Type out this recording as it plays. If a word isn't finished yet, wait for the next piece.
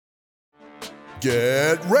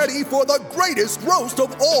Get ready for the greatest roast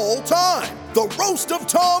of all time, the Roast of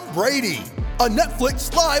Tom Brady, a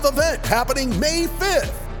Netflix live event happening May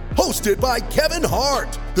 5th. Hosted by Kevin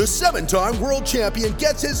Hart, the 7-time world champion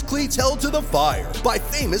gets his cleats held to the fire by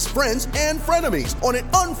famous friends and frenemies on an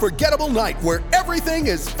unforgettable night where everything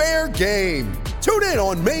is fair game. Tune in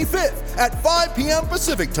on May 5th at 5 p.m.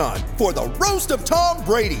 Pacific time for the Roast of Tom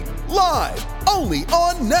Brady, live only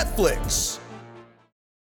on Netflix.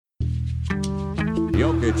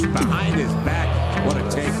 Jokic behind his back. What a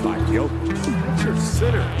take by Jokic. That's your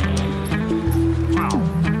sitter. Wow.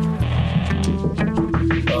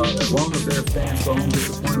 As long as their fans go home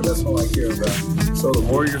disappointed, that's all I care about. So the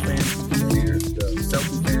Warrior fans can come in here, the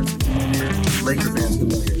Celtics fans can come in here, Laker fans can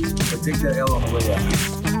come in here. But take that L on the way out.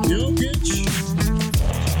 Jokic.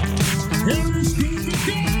 Harris goes the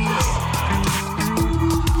gas.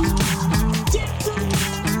 Denver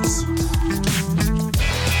wins.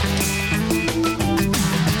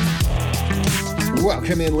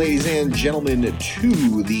 Welcome in, ladies and gentlemen,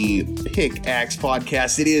 to the Pickaxe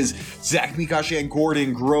Podcast. It is Zach Mikosh and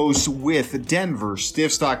Gordon Gross with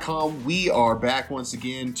DenverStiffs.com. We are back once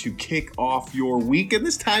again to kick off your week, and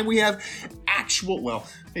this time we have actual, well,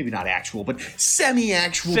 maybe not actual, but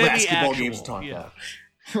semi-actual basketball games to talk about.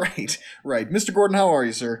 Right. Mr. Gordon, how are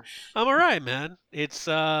you, sir? I'm all right, man. It's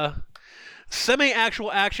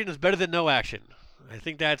semi-actual action is better than no action. I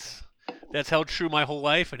think that's held true my whole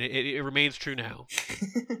life, and it remains true now.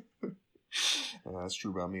 That's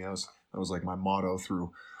true about me. That was like my motto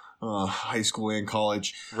through high school and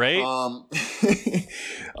college. Right.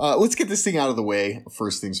 Let's get this thing out of the way.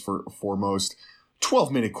 First things foremost.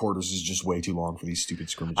 12-minute quarters is just way too long for these stupid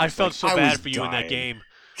scrimmages. I felt so bad for you in that game.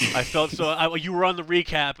 I felt so. You were on the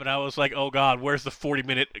recap, and I was like, "Oh God, where's the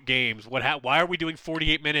 40-minute games? Why are we doing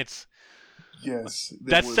 48 minutes?" Yes,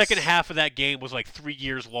 that second half of that game was like 3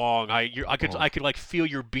 years long. I could like feel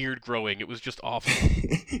your beard growing. It was just awful.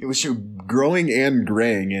 It was growing and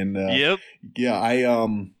graying, and yep. Yeah,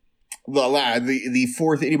 the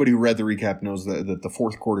fourth. Anybody who read the recap knows that the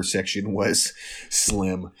fourth quarter section was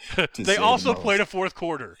slim. They also played a fourth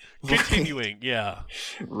quarter. Continuing, yeah.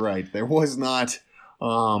 Right, there was not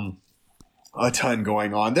a ton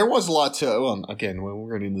going on. There was a lot to, well, again, we're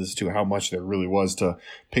going into this too, how much there really was to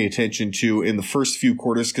pay attention to in the first few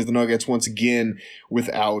quarters, because the Nuggets, once again,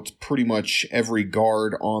 without pretty much every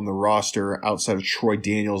guard on the roster outside of Troy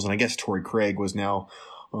Daniels, and I guess Torrey Craig was now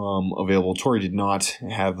available. Torrey did not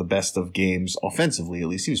have the best of games offensively, at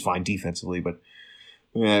least. He was fine defensively, but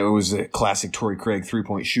it was a classic Torrey Craig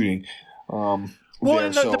three-point shooting. The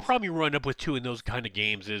problem you run up with, too, in those kind of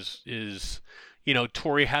games is you know,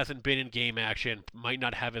 Torrey hasn't been in game action, might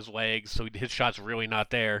not have his legs, so his shot's really not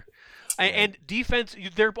there. Right. And defense,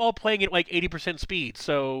 they're all playing at like 80% speed,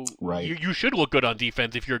 so right. you should look good on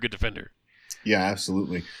defense if you're a good defender. Yeah,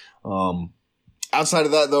 absolutely. Outside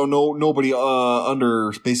of that, though, nobody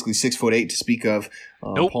under basically 6'8" to speak of.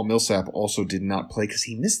 Nope. Paul Millsap also did not play because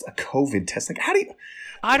he missed a COVID test. Like, how do you?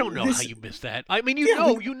 I don't know how you missed that. I mean, you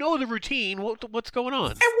know the routine. What's going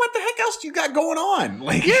on? And what the heck else do you got going on?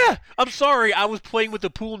 Like, yeah, I'm sorry. I was playing with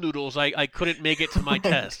the pool noodles. I couldn't make it to my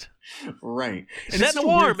test. Right. Set in the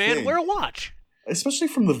warm, man. Wear a watch. Especially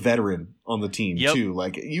from the veteran on the team too.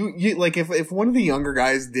 Like you like if one of the younger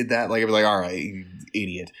guys did that, like I'd be like, all right, you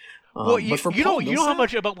idiot. Well, you know how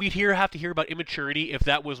much about we'd have to hear about immaturity if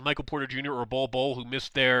that was Michael Porter Jr. or Bol Bol who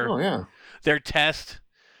missed their test.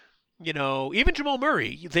 You know, even Jamal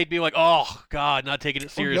Murray, they'd be like, "Oh God, not taking it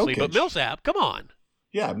seriously." But Millsap, come on.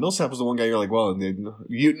 Yeah, Millsap was the one guy you're like, well,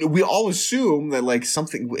 we all assume that like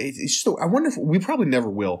something. It's just, I wonder if we probably never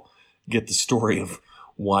will get the story of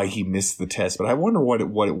why he missed the test, but I wonder what it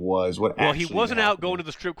was. Well, he wasn't out going to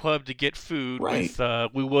the strip club to get food with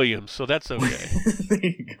Lou Williams, so that's okay. There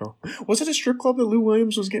you go. Was it a strip club that Lou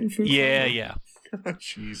Williams was getting food? Yeah.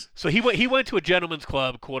 Jeez. So he went to a gentleman's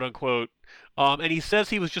club, quote unquote, and he says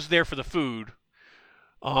he was just there for the food.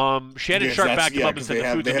 Shannon Sharp backed him up and said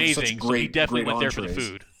the food's amazing, so he definitely went there for the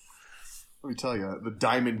food. Let me tell you, the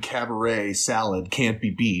Diamond Cabaret salad can't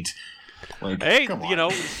be beat. Like, hey, you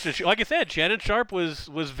know, like I said, Shannon Sharp was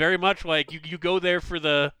very much like you go there for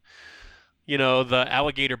the, you know, the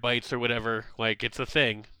alligator bites or whatever. Like it's a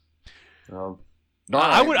thing.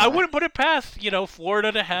 I wouldn't put it past, you know,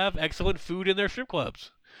 Florida to have excellent food in their strip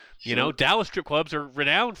clubs. Sure. You know, Dallas strip clubs are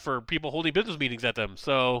renowned for people holding business meetings at them.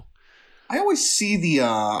 So I always see the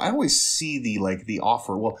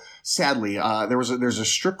offer. Well, sadly, there's a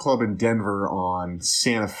strip club in Denver on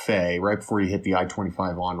Santa Fe right before you hit the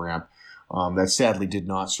I-25 on ramp. That sadly did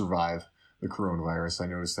not survive the coronavirus. I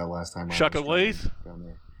noticed that last time. Chuck and Lay's? Down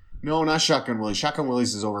there. No, not Shotgun Willie's. Shotgun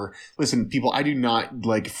Willie's is over. Listen, people, I do not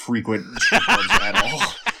frequent strip clubs at all.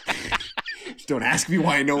 Don't ask me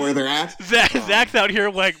why I know where they're at. Zach's out here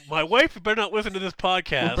like, my wife better not listen to this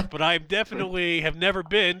podcast, but I definitely have never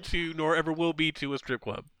been to, nor ever will be to, a strip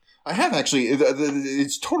club. I have actually.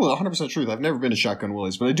 It's totally 100% truth. I've never been to Shotgun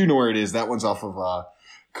Willie's, but I do know where it is. That one's off of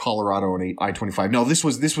Colorado and I-25. No, this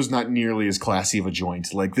was not nearly as classy of a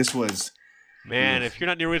joint. Like, this was... Man, if you're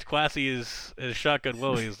not nearly as classy as Shotgun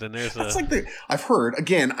Willie's, then there's That's like I've heard, I'm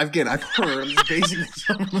just basically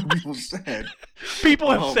something people said.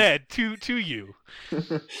 People have said to you.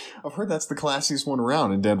 I've heard that's the classiest one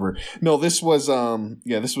around in Denver. No, this was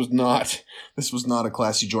not a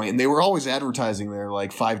classy joint. And they were always advertising their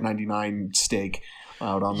like $5.99 steak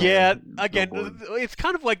out on again, it's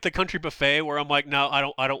kind of like the country buffet where I'm like, no,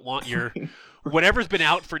 I don't want your whatever's been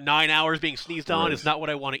out for 9 hours being sneezed on is not what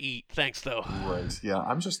I want to eat. Thanks, though. Right. Yeah.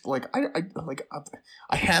 I'm just like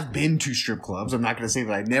I have been to strip clubs. I'm not going to say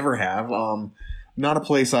that I never have. Not a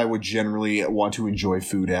place I would generally want to enjoy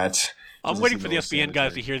food at. I'm waiting for the SBN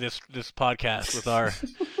guys to hear this podcast with our.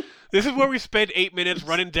 This is where we spend 8 minutes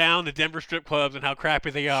running down the Denver strip clubs and how crappy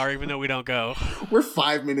they are, even though we don't go. We're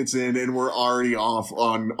 5 minutes in and we're already off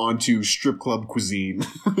onto strip club cuisine.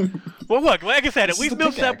 Well, look, like I said, at least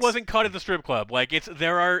Millsap wasn't caught at the strip club. Like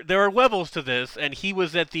there are levels to this, and he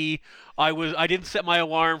was at the I didn't set my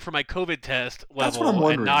alarm for my COVID test level, that's what I'm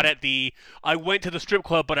wondering. And not at the I went to the strip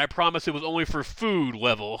club, but I promise it was only for food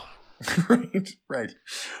level. Right.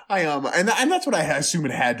 And that's what I assume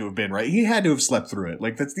it had to have been, right? He had to have slept through it.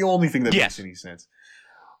 Like, that's the only thing that makes any sense.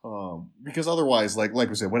 Because otherwise, like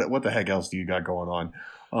we said, what the heck else do you got going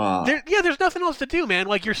on? There's nothing else to do, man.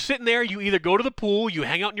 Like, you're sitting there, you either go to the pool, you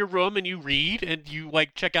hang out in your room, and you read, and you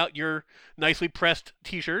like check out your nicely pressed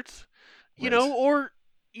T-shirts, you know, or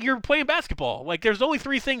you're playing basketball. Like, there's only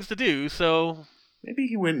 3 things to do. So maybe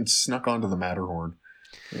he went and snuck onto the Matterhorn.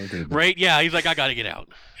 Right? Yeah. He's like, I gotta get out.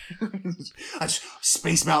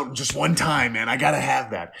 Space Mountain just one time, man. I gotta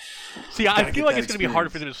have that. See, I feel like it's gonna be harder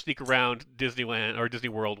for them to sneak around Disneyland or Disney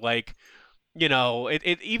World. Like, you know,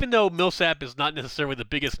 even though Millsap is not necessarily the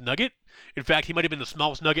biggest nugget, in fact, he might have been the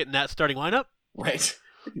smallest nugget in that starting lineup. Right.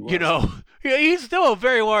 You know, he's still a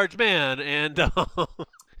very large man, and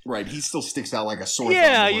right, he still sticks out like a sore thumb.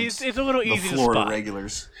 Yeah, it's a little easy to spot. Florida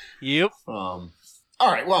regulars. Yep. All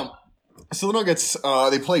right. Well. So the Nuggets,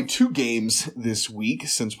 they played 2 games this week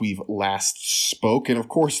since we've last spoke. And, of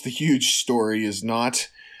course, the huge story is not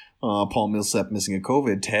Paul Millsap missing a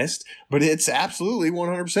COVID test, but it's absolutely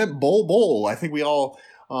 100% Bol. I think we all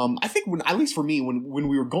at least for me, when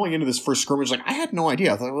we were going into this first scrimmage, like, I had no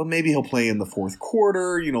idea. I thought, well, maybe he'll play in the fourth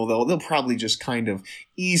quarter. You know, they'll probably just kind of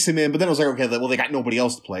ease him in. But then I was like, okay, well, they got nobody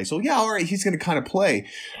else to play. So, yeah, all right, he's going to kind of play.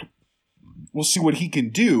 We'll see what he can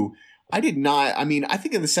do. I did not. I mean, I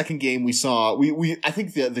think in the second game we saw I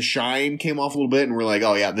think the shine came off a little bit, and we're like,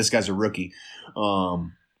 oh yeah, this guy's a rookie.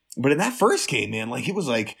 But in that first game, man, like, it was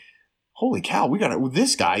like, holy cow,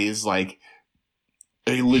 this guy is like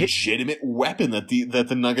a legitimate weapon that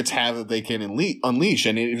the Nuggets have that they can unleash,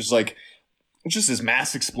 and it was like just this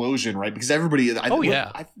mass explosion, right? Because everybody,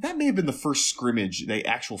 that may have been the first scrimmage, the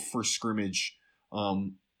actual first scrimmage.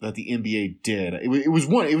 That the NBA did. It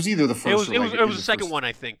was either the first. It was the second one,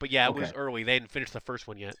 I think. But yeah, it was early. They hadn't finished the first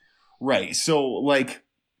one yet. Right. So, like,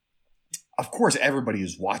 of course, everybody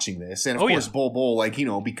is watching this, and of course, Bol, like, you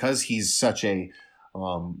know, because he's such a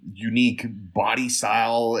unique body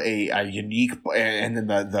style, a unique, and then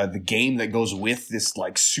the game that goes with this,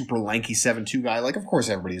 like, super lanky 7'2" guy. Like, of course,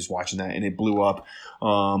 everybody is watching that, and it blew up,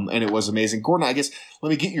 and it was amazing. Gordon, I guess let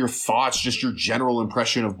me get your thoughts, just your general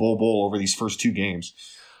impression of Bol over these first 2 games.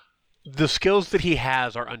 The skills that he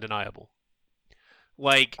has are undeniable.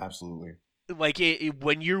 Like, absolutely. Like,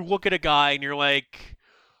 when you look at a guy and you're like,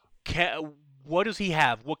 what does he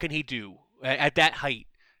have? What can he do at that height?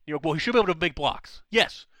 You know, well, he should be able to make blocks.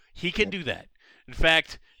 Yes, he can do that. In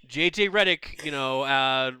fact, JJ Redick, you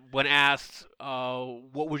know, when asked,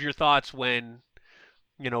 what was your thoughts when,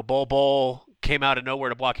 you know, Bol came out of nowhere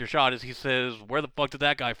to block your shot, he says, where the fuck did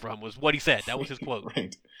that guy from? Was what he said. That was his quote.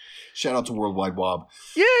 Right. Shout out to Worldwide Wob.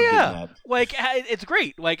 Yeah. Like, it's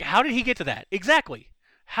great. Like, how did he get to that? Exactly.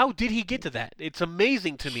 How did he get to that? It's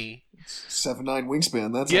amazing to me. 7'9"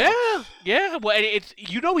 wingspan. That's yeah. Well, it's,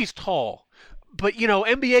 you know, he's tall, but, you know,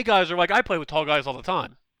 NBA guys are like, I play with tall guys all the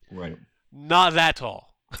time. Right. Not that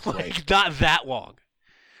tall. Like, not that long,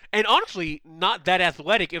 and honestly, not that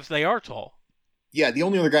athletic if they are tall. Yeah, the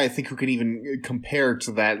only other guy I think who can even compare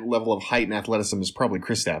to that level of height and athleticism is probably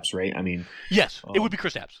Kristaps, right? I mean, yes, it would be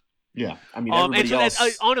Kristaps. Yeah, I mean, everybody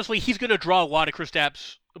else. Honestly, he's going to draw a lot of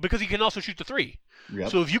Kristaps because he can also shoot the three. Yep.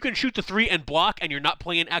 So if you can shoot the three and block, and you're not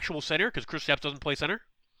playing actual center because Kristaps doesn't play center,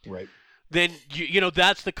 Right. then you know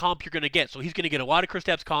that's the comp you're going to get. So he's going to get a lot of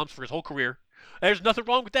Kristaps comps for his whole career. There's nothing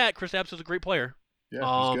wrong with that. Kristaps is a great player.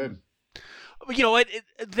 Yeah, he's good. You know,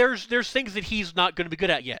 there's things that he's not going to be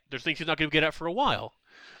good at yet. There's things he's not going to be good at for a while.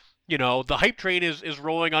 You know, the hype train is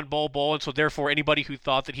rolling on Bol Bol, and so therefore anybody who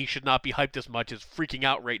thought that he should not be hyped as much is freaking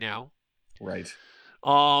out right now. Right.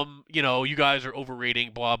 You know, you guys are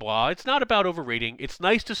overrating, blah, blah. It's not about overrating. It's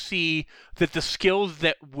nice to see that the skills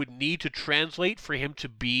that would need to translate for him to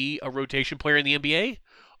be a rotation player in the NBA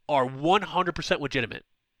are 100% legitimate.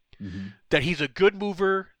 Mm-hmm. That he's a good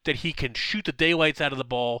mover, that he can shoot the daylights out of the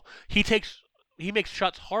ball. He makes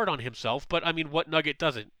shots hard on himself, but I mean, what Nugget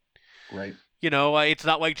doesn't? Right. You know, it's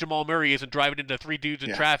not like Jamal Murray isn't driving into three dudes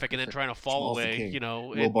in traffic and then trying to fall Jamal's away. You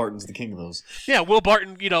know, Will Barton's the king of those. Yeah, Will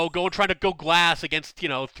Barton, you know, trying to go glass against, you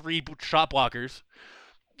know, three shot blockers.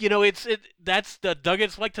 You know, that's the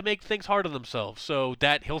Nuggets like to make things hard on themselves. So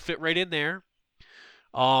that he'll fit right in there.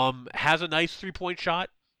 Has a nice 3-point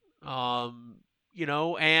shot. You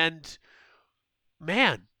know, and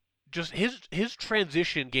man, just his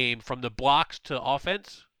transition game from the blocks to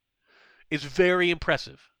offense is very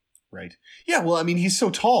impressive. Right. Yeah. Well, I mean, he's so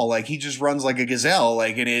tall. Like he just runs like a gazelle.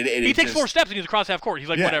 Like he takes 4 steps and he's across half court. He's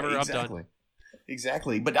like, whatever, exactly. I'm done.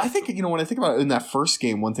 Exactly. But I think, you know, when I think about it in that first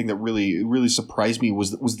game, one thing that really surprised me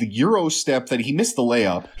was the Euro step that he missed the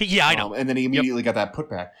layup. Yeah, I know. And then he immediately got that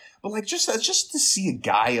putback. But like just to see a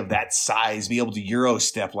guy of that size be able to Euro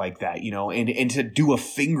step like that, you know, and to do a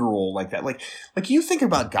finger roll like that. Like you think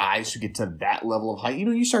about guys who get to that level of height, you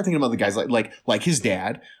know, you start thinking about the guys like his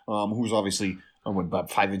dad, who's obviously about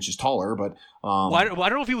 5 inches taller, but well, I don't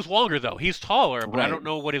know if he was longer though. He's taller, but right. I don't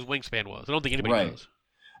know what his wingspan was. I don't think anybody knows.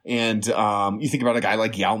 And you think about a guy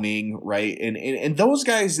like Yao Ming, right? And those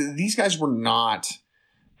guys, these guys were not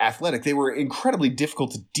athletic. They were incredibly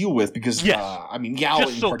difficult to deal with because, I mean, Yao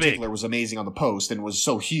in particular was amazing on the post and was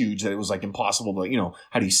so huge that it was like impossible to, you know,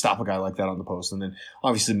 how do you stop a guy like that on the post? And then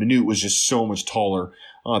obviously Manute was just so much taller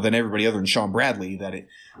than everybody other than Sean Bradley that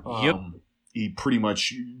he pretty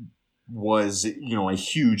much was, you know, a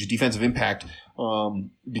huge defensive impact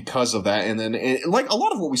because of that. And then like a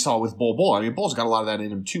lot of what we saw with Bol Bol, I mean, Bol's got a lot of that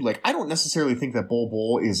in him too. Like, I don't necessarily think that Bol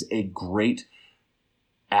Bol is a great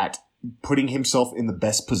at putting himself in the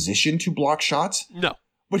best position to block shots. No.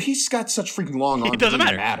 But he's got such freaking long arms. It doesn't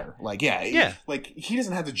matter. Like, like he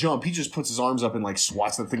doesn't have to jump. He just puts his arms up and like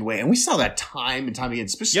swats that thing away. And we saw that time and time again,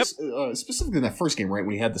 specifically in that first game, right?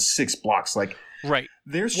 When he had the 6 blocks, like, right.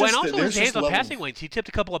 There's and just also there's his hands on level passing lanes. He tipped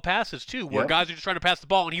a couple of passes too, where guys are just trying to pass the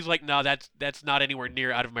ball, and he's like, "No, that's not anywhere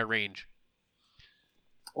near out of my range."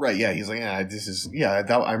 Right, yeah, he's like, I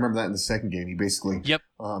remember that in the second game. He basically,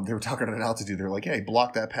 they were talking at altitude. They're like, he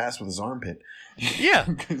blocked that pass with his armpit. Yeah,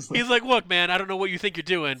 he's like, look, man, I don't know what you think you're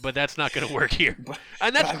doing, but that's not going to work here.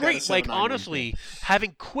 And that's great. Like, honestly,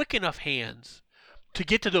 having quick enough hands to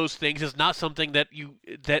get to those things is not something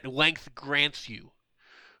that length grants you.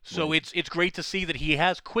 So it's great to see that he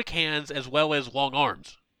has quick hands as well as long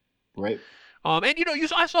arms. Right. And you know,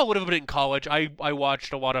 I saw a little bit in college. I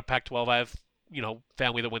watched a lot of Pac-12. I have, you know,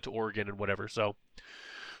 family that went to Oregon and whatever. So,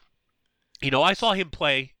 you know, I saw him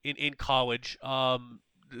play in college.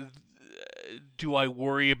 Do I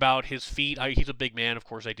worry about his feet? He's a big man, of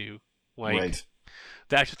course I do. Like,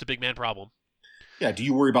 that's just a big man problem. Yeah, do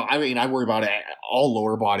you worry about? I mean, I worry about all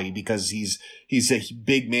lower body because he's a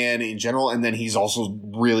big man in general, and then he's also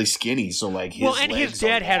really skinny. So like, his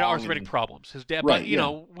dad had arthritic problems. His dad, but you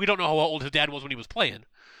know, we don't know how old his dad was when he was playing.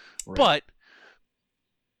 Right.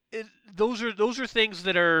 But those are things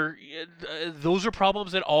that are those are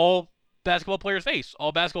problems that all basketball players face.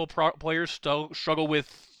 All basketball players struggle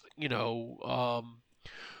with, you know,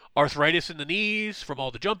 arthritis in the knees from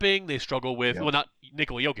all the jumping. They struggle with, well, not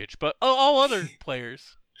Nikola Jokic, but all other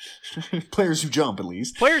players. Players who jump, at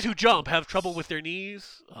least. Players who jump have trouble with their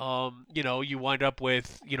knees. You know, you wind up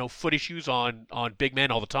with, you know, foot issues on big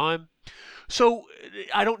men all the time. So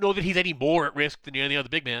I don't know that he's any more at risk than any other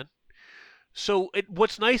big man. So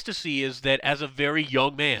what's nice to see is that as a very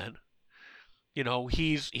young man, you know,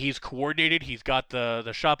 he's coordinated. He's got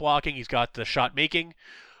the shot blocking. He's got the shot making.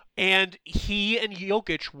 And he and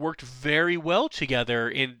Jokic worked very well together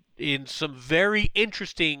in some very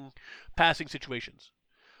interesting passing situations.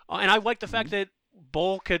 And I like the fact that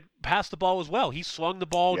Bol could pass the ball as well. He slung the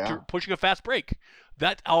ball pushing a fast break.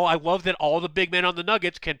 I love that all the big men on the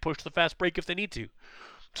Nuggets can push the fast break if they need to.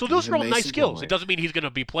 So those are all nice skills. It doesn't mean he's going to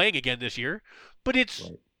be playing again this year, but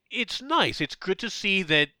it's nice. It's good to see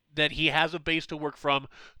that he has a base to work from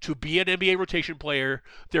to be an NBA rotation player.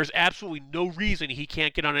 There's absolutely no reason he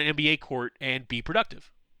can't get on an NBA court and be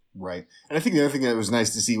productive. Right. And I think the other thing that was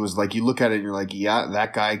nice to see was like you look at it and you're like, yeah,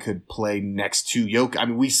 that guy could play next to Jokic. I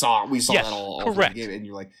mean, we saw Yes, that all through the correct. game, and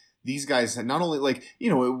you're like, these guys had not only like,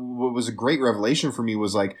 what was a great revelation for me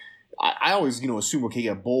was like I always, assume, okay,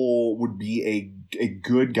 yeah, Bol would be a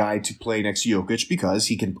good guy to play next to Jokic because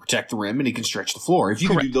he can protect the rim and he can stretch the floor. If you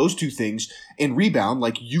can do those two things and rebound,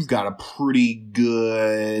 like you've got a pretty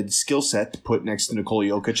good skill set to put next to Nikola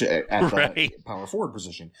Jokic at the power forward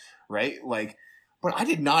position, right? Like, but I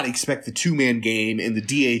did not expect the two-man game and the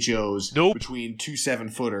DHOs between 2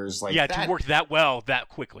 7-footers like to work that well that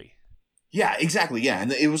quickly. Yeah, exactly. Yeah,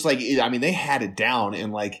 and it was like, they had it down,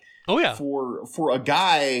 and like, for a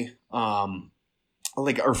guy,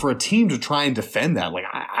 or for a team to try and defend that, like,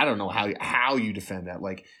 I don't know how you defend that.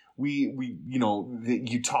 Like,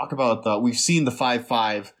 you talk about we've seen the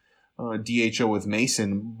 5-5 DHO with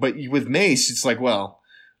Mason, but with Mace, it's like, well,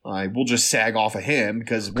 we'll just sag off of him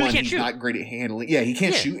because one, he's not great at handling. Yeah, he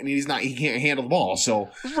can't shoot, and he can't handle the ball. So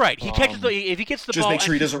he catches if he gets the just ball, make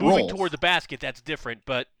sure he doesn't moving roll toward the basket. That's different,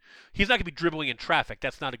 but he's not going to be dribbling in traffic.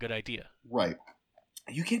 That's not a good idea. Right.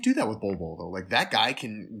 You can't do that with Bol though. Like that guy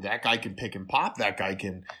can pick and pop. That guy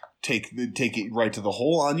can take it right to the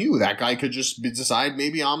hole on you. That guy could just decide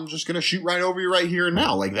maybe I'm just going to shoot right over you right here and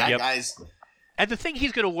now. Like that guy's. And the thing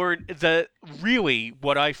he's going to learn, really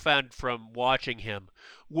what I found from watching him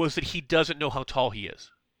was that he doesn't know how tall he is.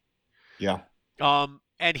 Yeah.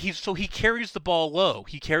 And he carries the ball low.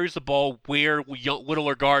 He carries the ball where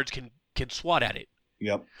littler guards can swat at it.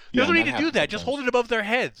 Yep. There's no need to do that. Just hold it above their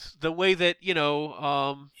heads, the way that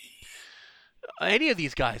any of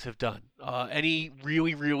these guys have done. Any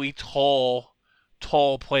really, really tall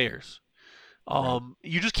players.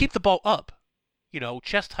 You just keep the ball up.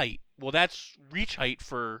 Chest height. Well, that's reach height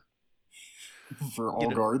for all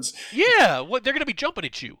guards. Yeah, they're going to be jumping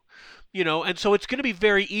at you. And so it's going to be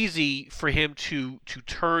very easy for him to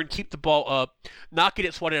turn, keep the ball up, not get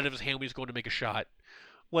it swatted out of his hand when he's going to make a shot.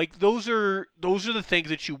 Like those are the things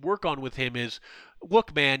that you work on with him is,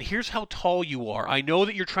 look, man, here's how tall you are. I know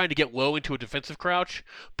that you're trying to get low into a defensive crouch,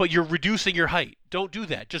 but you're reducing your height. Don't do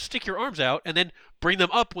that. Just stick your arms out and then bring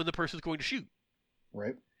them up when the person's going to shoot.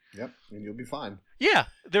 Right. Yep. And you'll be fine. Yeah.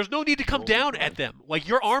 There's no need to come down at them. Like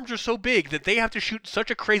your arms are so big that they have to shoot such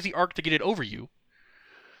a crazy arc to get it over you.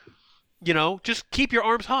 Just keep your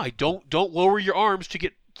arms high. Don't lower your arms to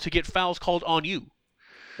get fouls called on you.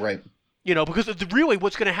 Right. Because really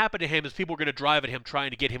what's going to happen to him is people are going to drive at him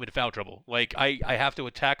trying to get him into foul trouble. Like, I have to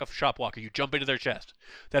attack a shot blocker. You jump into their chest.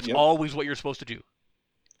 That's always what you're supposed to do.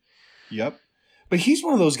 Yep. But he's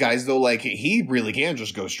one of those guys, though, like, he really can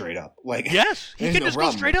just go straight up. Like, yes, he can just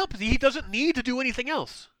go straight up. He doesn't need to do anything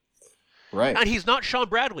else. Right. And he's not Sean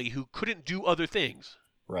Bradley, who couldn't do other things.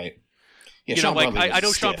 Right. Yeah, I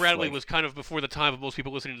know Sean Bradley was kind of before the time of most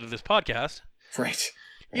people listening to this podcast. Right.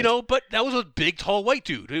 But that was a big, tall, white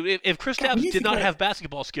dude. If Kristaps did not have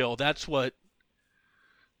basketball skill, that's what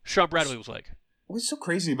Sean Bradley was like. What's so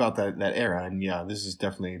crazy about that era, and yeah, this is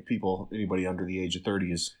definitely anybody under the age of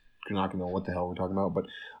 30 is not going to know what the hell we're talking about, but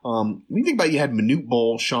when you think about it, you had Manute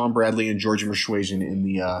Bol, Sean Bradley, and George Mershwazian in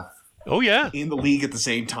the in the league at the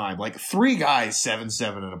same time. Like 3 guys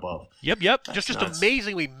 7'7" and above. Yep. Just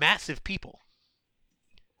amazingly massive people.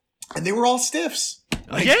 And they were all stiffs.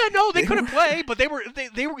 They couldn't play, but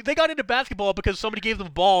they got into basketball because somebody gave them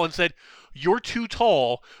a ball and said, "You're too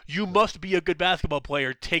tall. You must be a good basketball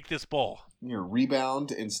player. Take this ball."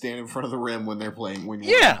 Rebound and stand in front of the rim when they're playing.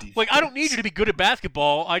 I don't need you to be good at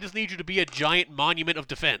basketball. I just need you to be a giant monument of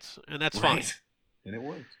defense, and that's fine. And it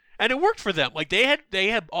worked. And it worked for them. Like they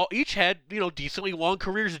each had decently long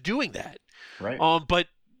careers doing that. Right. But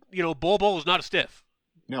Bol is not a stiff.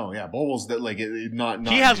 No, yeah, Bol's that like not.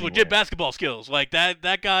 He has legit basketball skills. Like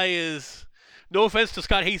that guy is. No offense to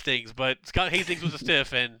Scott Hastings, but Scott Hastings was a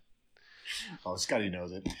stiff, and. Oh, Scotty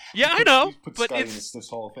knows it. Yeah, I know. He put but Scotty in the Stiffs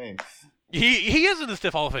Hall of Fame. He is in the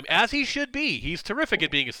Stiff Hall of Fame, as he should be. He's terrific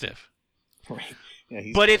at being a stiff. Right.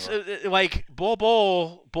 Yeah, but it's like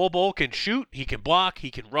Bol can shoot, he can block, he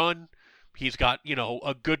can run. He's got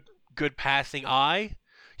a good passing eye.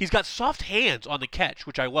 He's got soft hands on the catch,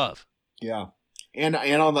 which I love. Yeah. And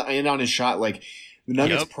on his shot, like the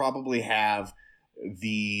Nuggets probably have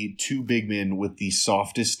the 2 big men with the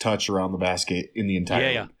softest touch around the basket in the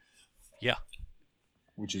entire league. Yeah.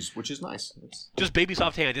 Which is nice. Just baby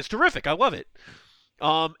soft hands. It's terrific. I love it.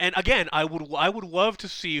 And again, I would love to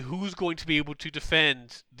see who's going to be able to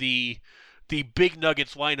defend the big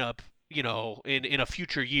Nuggets lineup, in a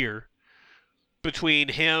future year between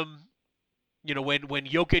him. When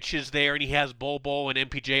Jokic is there and he has Bol and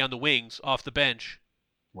MPJ on the wings off the bench,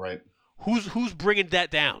 right? Who's bringing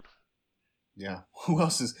that down? Yeah. Who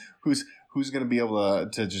else is who's going to be able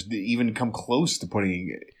to just even come close to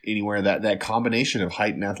putting anywhere that combination of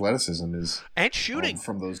height and athleticism is and shooting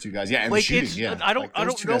from those two guys. Yeah, and like shooting. Yeah, I don't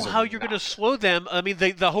know how you're going to slow them. I mean,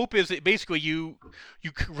 the hope is that basically you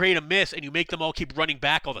create a miss and you make them all keep running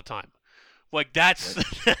back all the time. Like that's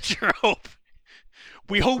that's your hope.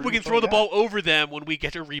 We hope we can throw the ball over them when we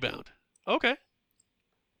get a rebound. Okay.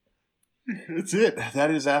 That's it.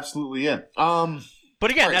 That is absolutely it. But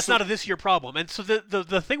again, that's not a this year problem. And so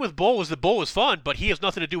the thing with Bol is the Bol is fun, but he has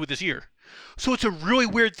nothing to do with this year. So it's a really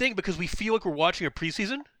weird thing because we feel like we're watching a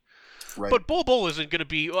preseason. Right. But Bol isn't going to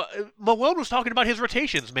be Malone was talking about his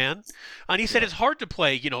rotations, man. And he said it's hard to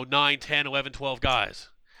play, 9, 10, 11, 12 guys.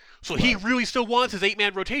 So he really still wants his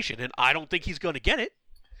 8-man rotation, and I don't think he's going to get it.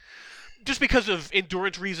 Just because of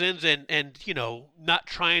endurance reasons and not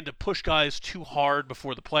trying to push guys too hard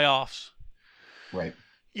before the playoffs. Right.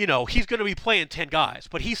 He's going to be playing 10 guys.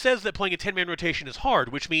 But he says that playing a 10-man rotation is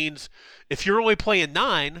hard, which means if you're only playing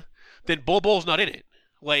 9, then Bol's not in it.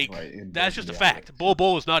 Like, that's just a fact.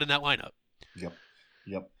 Bol is not in that lineup.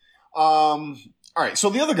 Yep. All right,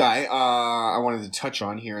 so the other guy I wanted to touch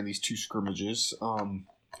on here in these two scrimmages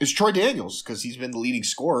is Troy Daniels, because he's been the leading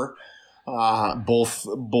scorer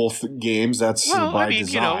both games. That's by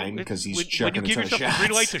design, because he's checking a ton of shots. When you give yourself the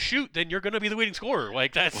green light to shoot, then you're going to be the leading scorer.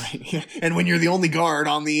 Like that's right. And when you're the only guard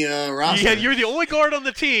on the roster, yeah, you're the only guard on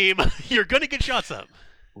the team. You're going to get shots up.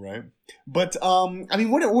 Right. But I mean,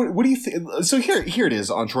 what do you think? So here it is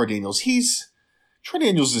on Troy Daniels. Troy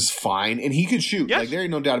Daniels is fine, and he can shoot. Yes. Like there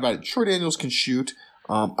ain't no doubt about it. Troy Daniels can shoot.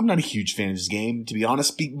 I'm not a huge fan of his game, to be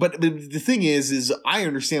honest. But the thing is I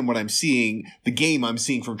understand what I'm seeing, the game I'm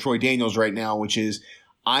seeing from Troy Daniels right now, which is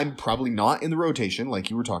I'm probably not in the rotation like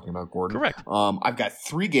you were talking about, Gordon. Correct. I've got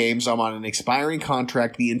 3 games. I'm on an expiring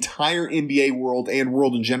contract. The entire NBA world and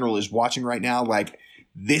world in general is watching right now. Like,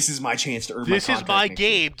 this is my chance to earn my contract. This is my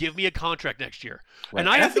game. Give me a contract next year. Right. And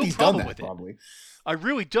I have no problem with probably. it. I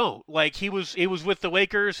really don't. Like, it was with the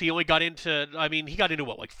Lakers. He only got into,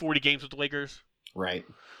 what, like 40 games with the Lakers? Right.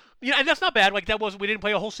 Yeah, and that's not bad. Like we didn't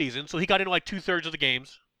play a whole season, so he got into like 2/3 of the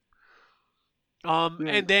games.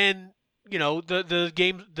 And then the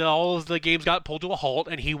game, all of the games got pulled to a halt,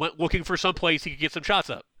 and he went looking for some place he could get some shots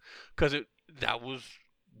up, because that was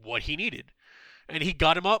what he needed, and he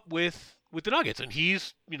got him up with the Nuggets, and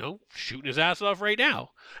he's shooting his ass off right now.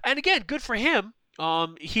 And again, good for him.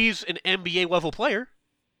 He's an NBA level player.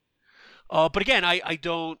 But again, I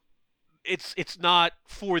don't. It's not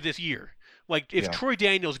for this year. Like, if Troy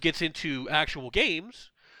Daniels gets into actual games,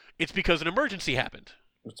 it's because an emergency happened.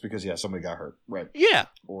 It's because, somebody got hurt. Right. Yeah.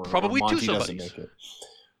 Or probably Monty two somebodies. Doesn't make it.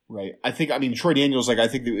 Right. Troy Daniels, I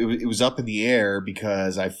think it was up in the air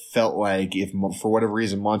because I felt like if, for whatever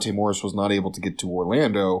reason, Monte Morris was not able to get to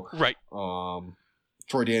Orlando. Right.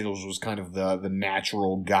 Troy Daniels was kind of the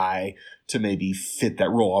natural guy to maybe fit that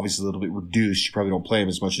role. Obviously, a little bit reduced. You probably don't play him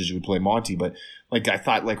as much as you would play Monty, but like I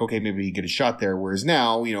thought, like okay, maybe he get a shot there. Whereas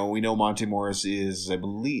now, we know Monte Morris is. I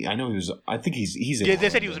think he's in. Yeah, they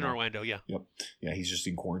said he was in Orlando. Yeah. Yep. Yeah, he's just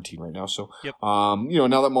in quarantine right now. So, yep.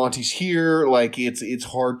 Now that Monty's here, like it's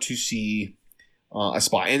hard to see a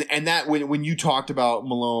spot. And that when you talked about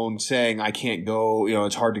Malone saying I can't go,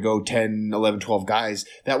 it's hard to go 10, 11, 12 guys,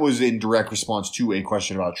 that was in direct response to a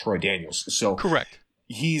question about Troy Daniels. So correct.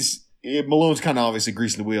 Malone's kind of obviously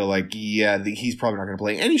greasing the wheel, like, he's probably not going to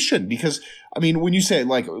play. And he shouldn't, because, I mean, when you say,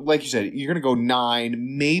 like you said, you're going to go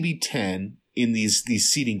 9, maybe 10 in these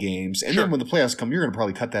seeding games. And then when the playoffs come, you're going to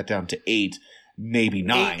probably cut that down to 8, maybe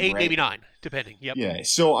 9. 8 right? maybe 9, depending. Yep. Yeah.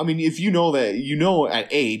 So, I mean, if you know that, at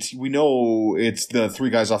 8, we know it's the 3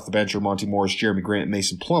 guys off the bench are Monte Morris, Jeremy Grant, and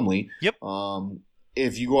Mason Plumlee. Yep.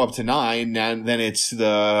 If you go up to 9, then it's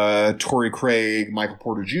the Torrey Craig, Michael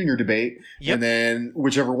Porter Jr. debate. Yep. And then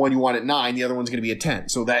whichever one you want at 9, the other one's going to be at 10.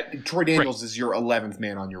 So that Troy Daniels is your 11th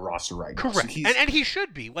man on your roster right now. Correct. So and he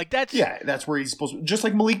should be. Like that's that's where he's supposed to be. Just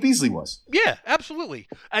like Malik Beasley was. Yeah, absolutely.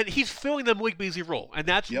 And he's filling the Malik Beasley role. And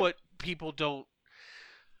that's what people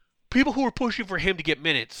who are pushing for him to get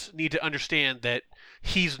minutes need to understand that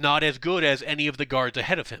he's not as good as any of the guards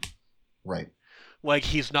ahead of him. Right. Like,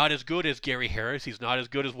 he's not as good as Gary Harris, he's not as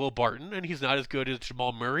good as Will Barton, and he's not as good as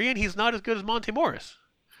Jamal Murray, and he's not as good as Monte Morris.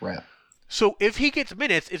 Right. So if he gets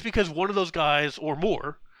minutes, it's because one of those guys or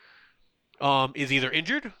more is either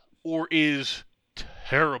injured or is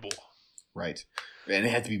terrible. Right. And it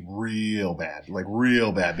had to be real bad,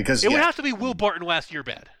 because it would have to be Will Barton last year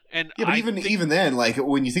bad. And but even then, like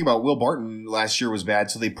when you think about Will Barton last year was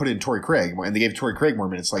bad, so they put in Torrey Craig and they gave Torrey Craig more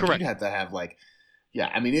minutes. Like correct. You'd have to have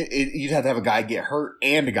you'd have to have a guy get hurt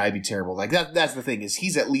and a guy be terrible. Like that's the thing is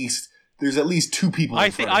there's at least 2 people. I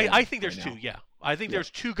think there's 2. Yeah, I think there's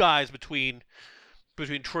 2 guys between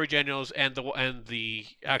between Troy Daniels and the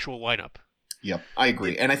actual lineup. Yep, I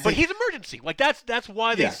agree. And I think, but he's emergency. Like that's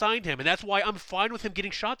why they signed him, and that's why I'm fine with him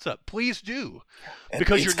getting shots up. Please do,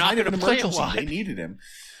 because you're not going to play a lot. They needed him.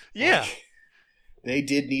 Yeah. They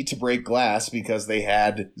did need to break glass because they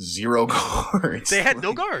had 0 guards. They had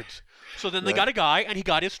no guards. So then they got a guy, and he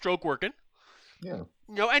got his stroke working. Yeah.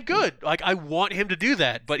 And good. Like, I want him to do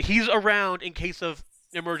that, but he's around in case of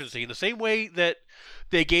emergency. In the same way that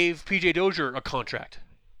they gave P.J. Dozier a contract.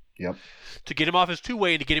 Yep. To get him off his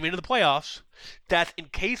two-way and to get him into the playoffs. That's in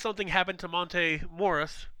case something happened to Monte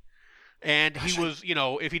Morris, and he was,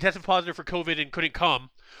 if he tested positive for COVID and couldn't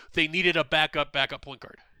come, they needed a backup point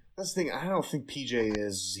guard. That's the thing. I don't think PJ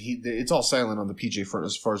is. It's all silent on the PJ front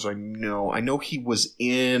as far as I know. I know he was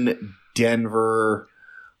in Denver.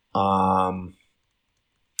 I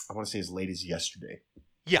want to say as late as yesterday.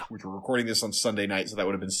 Yeah, which we're recording this on Sunday night, so that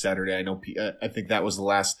would have been Saturday. I know. I think that was the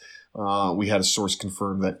last. We had a source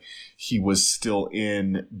confirm that he was still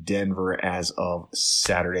in Denver as of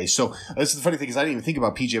Saturday. So that's the funny thing is I didn't even think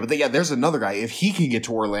about PJ, but there's another guy. If he can get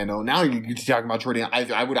to Orlando, now you're talking about Troy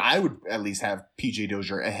Daniels. I would at least have PJ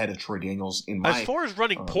Dozier ahead of Troy Daniels in my. As far as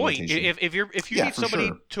running point, if you need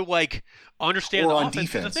somebody to like understand the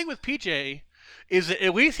offense, the thing with PJ is that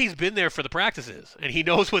at least he's been there for the practices and he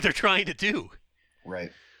knows what they're trying to do.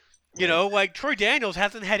 Right. Like Troy Daniels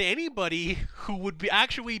hasn't had anybody who would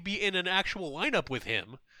actually be in an actual lineup with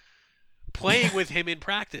him, playing with him in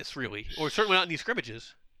practice, really, or certainly not in these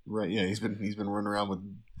scrimmages. Right. Yeah, he's been running around with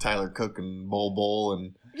Tyler Cook and Bol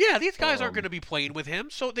and. Yeah, these guys aren't going to be playing with him,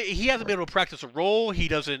 so he hasn't been able to practice a role. He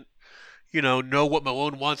doesn't, know what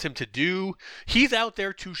Malone wants him to do. He's out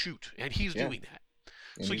there to shoot, and he's doing that.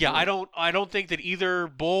 And so I don't think that either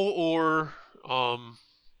Bol or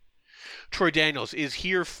Troy Daniels is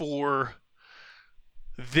here for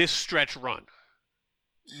this stretch run.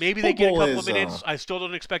 Maybe they get a couple of minutes. I still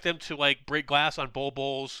don't expect them to break glass on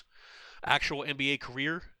Bol's actual NBA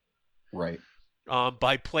career. Right.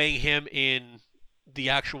 By playing him in the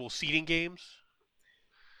actual seeding games.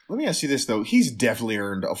 Let me ask you this though: he's definitely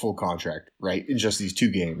earned a full contract, right? In just these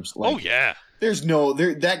 2 games. Oh yeah. There's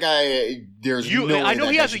that guy. I know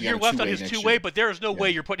he has a year left on his 2-way, but there is no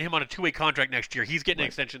way you're putting him on a 2-way contract next year. He's getting an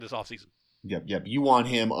extension this offseason. Yep. You want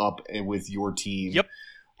him up with your team. Yep.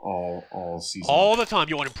 All season. All the time.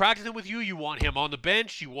 You want him practicing with you. You want him on the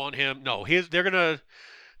bench. You want him. No, they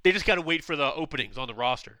just got to wait for the openings on the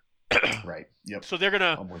roster. Right. Yep. So they're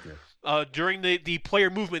gonna. I'm with you. During the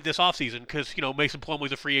player movement this offseason, because Mason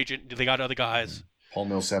Plumlee's a free agent. They got other guys. Paul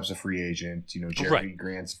Millsap's a free agent. Jeremy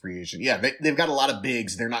Grant's a free agent. Yeah, they've got a lot of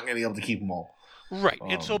bigs. They're not going to be able to keep them all. Right.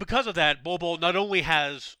 And so because of that, Bol not only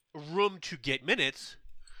has room to get minutes,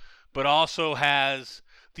 but also has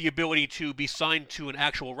the ability to be signed to an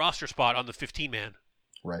actual roster spot on the 15-man.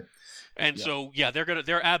 Right. And so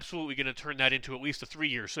they're absolutely gonna turn that into at least a 3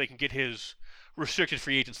 years so they can get his restricted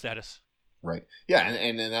free agent status. Right. Yeah,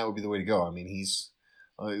 and that would be the way to go. I mean, he's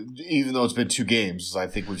even though it's been 2 games, I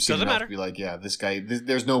think we've seen enough to be like, this guy.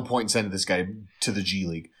 There's no point in sending this guy to the G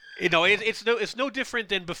League. It's no different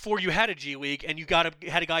than before you had a G League and you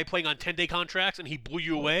had a guy playing on 10-day contracts and he blew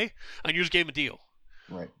you away and you just gave him a deal.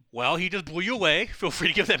 Right. Well, he just blew you away. Feel free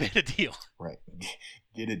to give that man a deal. Right.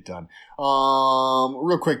 Get it done.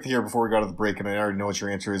 Real quick here before we go to the break, and I already know what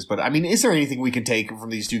your answer is, but I mean, is there anything we can take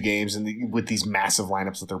from these 2 games and with these massive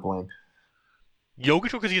lineups that they're playing?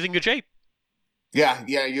 Jokic, because he's in good shape. Yeah,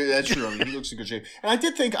 that's true. I mean, he looks in good shape. And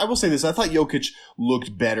I will say this, I thought Jokic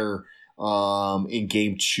looked better in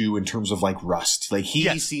game 2 in terms of rust.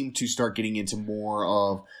 He seemed to start getting into more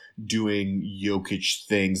of doing Jokic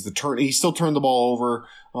things. He still turned the ball over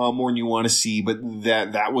more than you want to see, but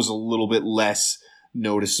that was a little bit less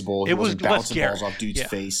noticeable. He wasn't bouncing balls off dude's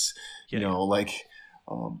face.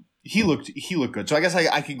 He looked good. So I guess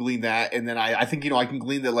I can glean that, and then I think I can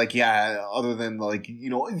glean that other than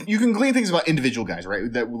you can glean things about individual guys,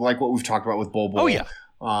 right? That what we've talked about with Bol. Oh yeah.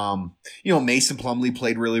 Mason Plumlee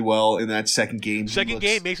played really well in that second game.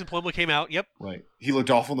 Mason Plumlee came out. Yep. Right. He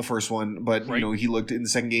looked awful in the first one, but he looked in the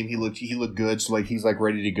second game. He looked good. So he's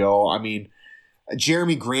ready to go. I mean,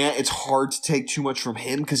 Jeremy Grant, it's hard to take too much from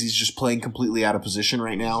him because he's just playing completely out of position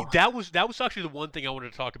right now. That was actually the one thing I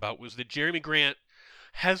wanted to talk about was that Jeremy Grant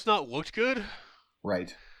has not looked good.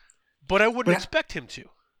 Right. But I wouldn't expect him to.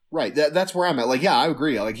 Right. That's where I'm at. I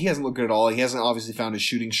agree. He hasn't looked good at all. He hasn't obviously found his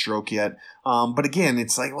shooting stroke yet. But again,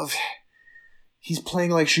 it's he's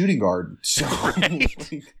playing shooting guard. So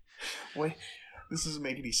wait, this doesn't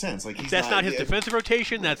make any sense. That's not his defensive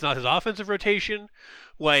rotation. That's not his offensive rotation.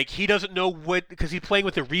 He doesn't know because he's playing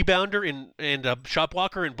with a rebounder and a shot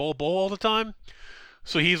blocker and Bol all the time.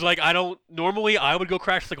 So he's like, normally I would go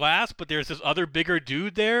crash the glass, but there's this other bigger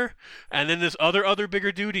dude there, and then this other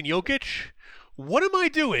bigger dude in Jokic. What am I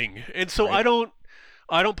doing? And so right.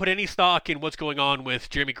 I don't put any stock in what's going on with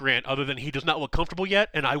Jeremy Grant other than he does not look comfortable yet,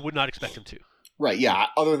 and I would not expect him to. Right, yeah.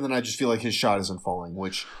 Other than I just feel like his shot isn't falling,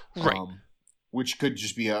 which could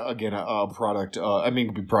just be, a product. It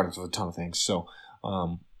could be product of a ton of things. So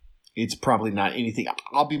it's probably not anything.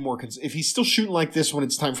 I'll be more if he's still shooting like this when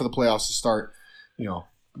it's time for the playoffs to start,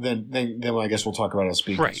 then I guess we'll talk about us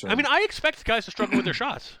being right. concerned. I mean, I expect guys to struggle with their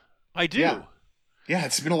shots. I do. Yeah,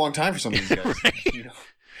 it's been a long time for some of these guys. Right?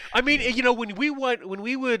 I mean, when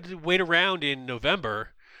we would wait around in November,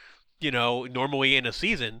 normally in a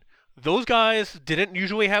season, those guys didn't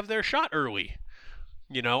usually have their shot early.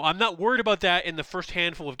 I'm not worried about that in the first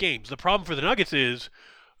handful of games. The problem for the Nuggets is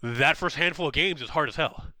that first handful of games is hard as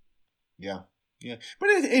hell. Yeah. But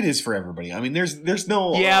it is for everybody. I mean, there's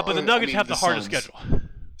no... Yeah, but the Nuggets have the hardest schedule.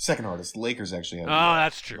 Second hardest. Lakers actually have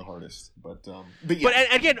that's true. The hardest. But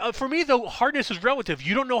again, for me, though, hardness is relative.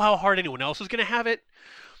 You don't know how hard anyone else is going to have it.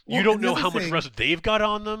 You don't know how much rest they've got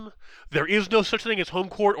on them. There is no such thing as home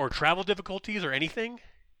court or travel difficulties or anything.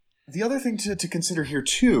 The other thing to consider here,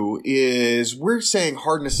 too, is we're saying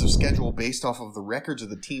hardness of schedule based off of the records of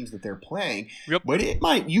the teams that they're playing. Yep.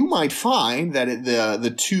 But you might find that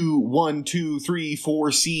the 1, 2, 3,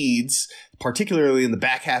 4 seeds, particularly in the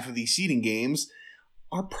back half of these seeding games,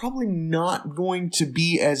 are probably not going to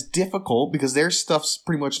be as difficult because their stuff's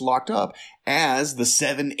pretty much locked up as the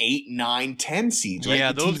 7, 8, 9, 10 seeds. Right?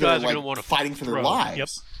 Yeah, those guys are going to want to fighting for their lives. Yep.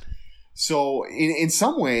 So in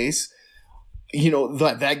some ways,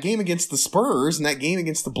 that game against the Spurs and that game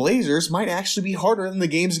against the Blazers might actually be harder than the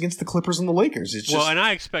games against the Clippers and the Lakers. And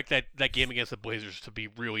I expect that game against the Blazers to be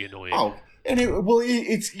really annoying. Oh, and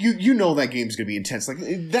it's that game's going to be intense. Like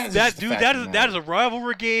that is a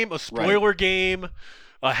rivalry game, a spoiler game,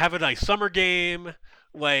 a have a nice summer game.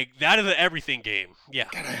 Like that is an everything game. Yeah.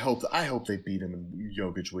 God, I hope they beat him and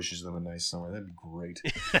Jokic wishes them a nice summer. That'd be great.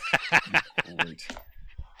 Great.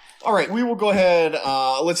 All right, we will go ahead.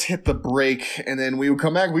 Let's hit the break, and then we will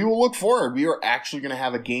come back. We will look forward. We are actually going to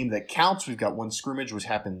have a game that counts. We've got one scrimmage, which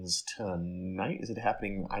happens tonight. Is it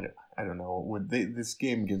happening? I don't know. This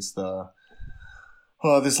game against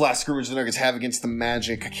this last scrimmage the Nuggets have against the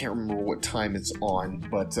Magic. I can't remember what time it's on,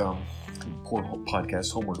 but poor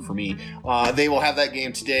podcast homework for me. They will have that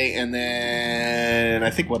game today, and then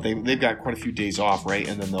I think they've got quite a few days off, right?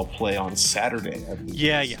 And then they'll play on Saturday.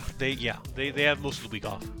 They have most of the week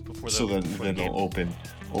off before the. So then they'll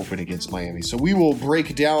open against Miami. So we will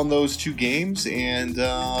break down those two games, and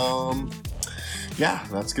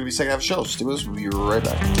that's gonna be second half of the show. Stay with us. We'll be right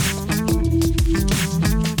back.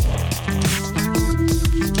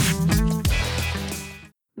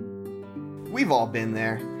 We've all been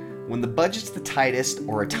there. When the budget's the tightest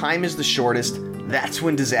or a time is the shortest, that's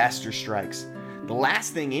when disaster strikes. The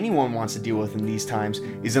last thing anyone wants to deal with in these times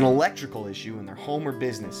is an electrical issue in their home or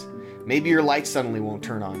business. Maybe your light suddenly won't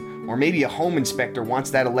turn on, or maybe a home inspector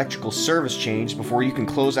wants that electrical service changed before you can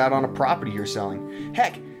close out on a property you're selling.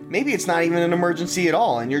 Heck, maybe it's not even an emergency at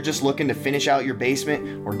all and you're just looking to finish out your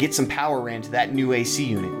basement or get some power ran to that new AC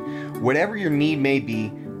unit. Whatever your need may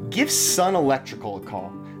be, give Sun Electrical a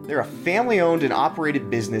call. They're a family-owned and operated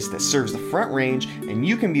business that serves the Front Range, and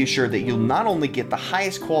you can be assured that you'll not only get the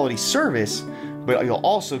highest quality service, but you'll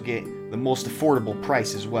also get the most affordable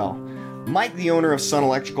price as well. Mike, the owner of Sun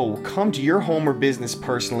Electrical, will come to your home or business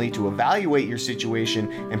personally to evaluate your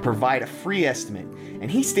situation and provide a free estimate,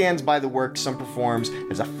 and he stands by the work Sun performs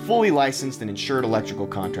as a fully licensed and insured electrical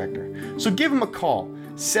contractor. So give him a call,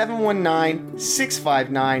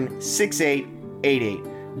 719-659-6888.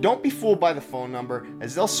 Don't be fooled by the phone number,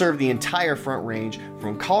 as they'll serve the entire Front Range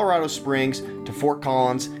from Colorado Springs to Fort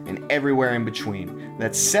Collins and everywhere in between.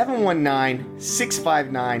 That's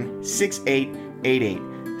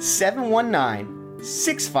 719-659-6888.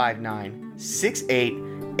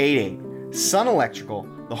 719-659-6888. Sun Electrical,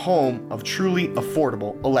 the home of truly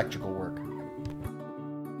affordable electrical work.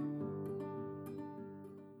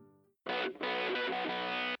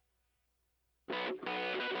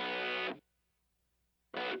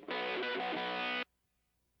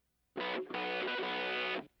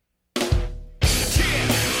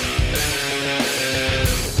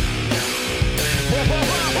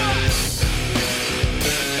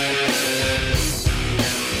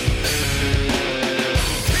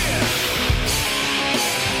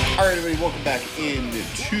 Welcome back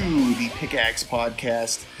into the Pickaxe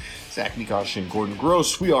Podcast. Zach Mikosh and Gordon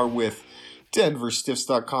Gross. We are with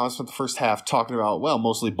DenverStiffs.com spent the first half talking about, well,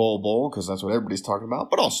 mostly Bowl, because that's what everybody's talking about,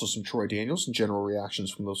 but also some Troy Daniels and general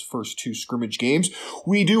reactions from those first 2 scrimmage games.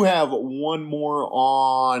 We do have one more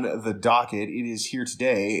on the docket. It is here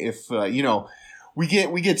today. If, we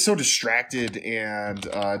get so distracted and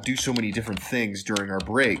do so many different things during our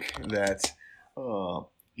break that,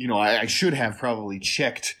 I should have probably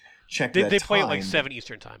checked that They play time. at like 7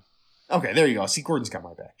 Eastern time. Okay, there you go. See, Gordon's got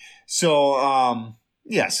my back. So,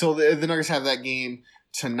 so the Nuggets have that game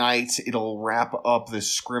tonight. It'll wrap up the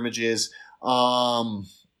scrimmages.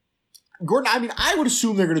 Gordon, I mean, I would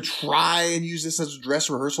assume they're going to try and use this as a dress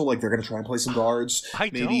rehearsal. Like, they're going to try and play some guards.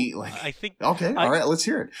 I maybe, don't. I think. Okay, all right, let's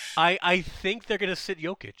hear it. I think they're going to sit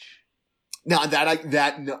Jokic. Now, that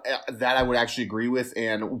I would actually agree with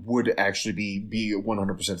and would actually be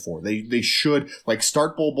 100% for. They should,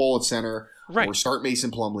 start Bol at center. Right. Or start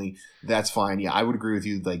Mason Plumlee, that's fine. Yeah, I would agree with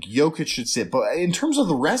you. Jokic should sit, but in terms of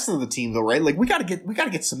the rest of the team, though, right? We got to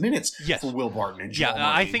get some minutes for Will Barton and Jamal Murray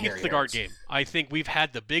I think and it's Gary the guard Harris. game. I think we've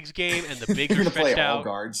had the bigs game, and the bigs You're are gonna play stretched all out.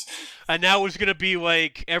 guards, and now it's going to be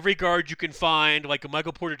every guard you can find. Like a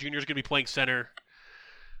Michael Porter Jr. is going to be playing center.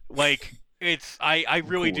 I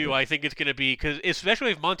really do. I think it's going to be because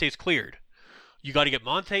especially if Monte's cleared, you got to get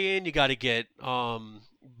Monte in. You got to get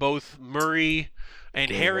both Murray and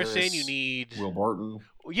Harrison. You need Will Barton.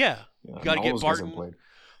 Yeah, you got to get Barton.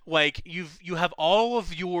 You have all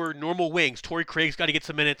of your normal wings. Torrey Craig's got to get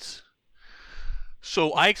some minutes.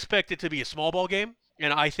 So I expect it to be a small ball game,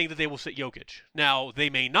 and I think that they will sit Jokic. Now they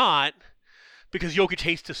may not, because Jokic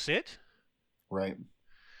hates to sit. Right.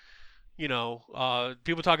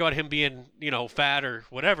 People talk about him being, fat or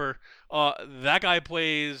whatever. That guy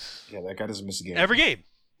plays. Yeah, that guy doesn't miss a game. Every game.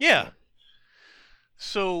 Yeah.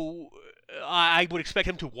 So I would expect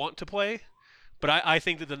him to want to play, but I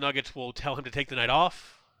think that the Nuggets will tell him to take the night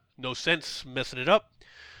off. No sense messing it up.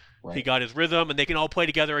 Right. He got his rhythm, and they can all play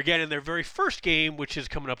together again in their very first game, which is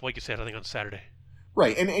coming up, like you said, I think on Saturday.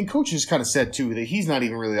 Right, and Coach has kind of said, too, that he's not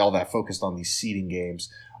even really all that focused on these seeding games.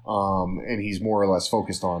 And he's more or less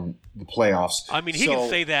focused on the playoffs. I mean, he can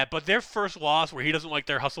say that, but their first loss where he doesn't like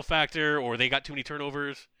their hustle factor or they got too many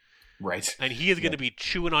turnovers. Right. And he is going to be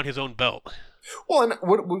chewing on his own belt. Well, and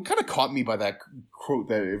what kind of caught me by that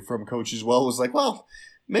quote from Coach as well was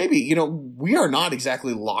maybe, we are not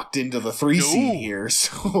exactly locked into the 3 seed here,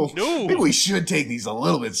 so maybe we should take these a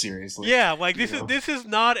little bit seriously. Yeah,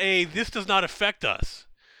 this does not affect us.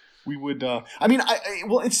 We would,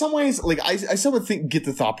 in some ways, I still would get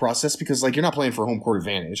the thought process because, you're not playing for home court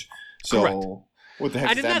advantage. So, correct. What the heck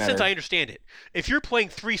and does in that that sense, matter? I understand it. If you're playing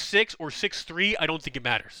 3-6 or 6-3, I don't think it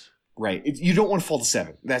matters. Right. You don't want to fall to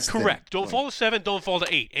 7. That's correct. Don't fall to 7, don't fall to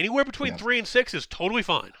 8. Anywhere between 3 and 6 is totally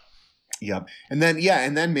fine. Yep. And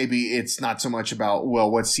then maybe it's not so much about,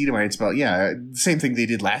 what seed am I? It's about, the same thing they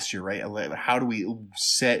did last year, right? How do we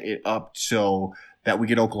set it up so that we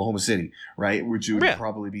get Oklahoma City, right? Which would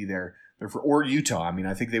probably be there or Utah. I mean,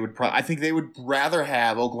 I think they would rather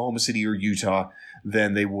have Oklahoma City or Utah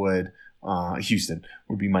than they would Houston,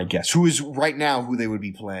 would be my guess. Who is right now who they would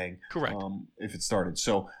be playing. Correct. If it started.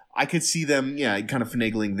 So I could see them, kind of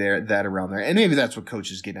finagling that around there. And maybe that's what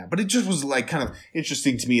Coach is getting at. But it just was kind of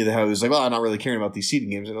interesting to me that how he was I'm not really caring about these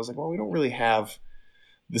seeding games. And I was we don't really have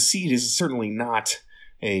 – the seed is certainly not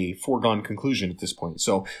a foregone conclusion at this point.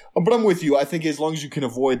 So, but I'm with you. I think as long as you can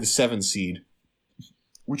avoid the 7 seed,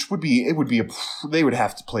 which they would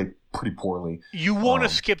have to play pretty poorly. You want to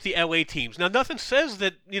skip the LA teams. Now, nothing says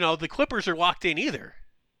that, the Clippers are locked in either.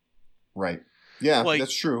 Right. Yeah,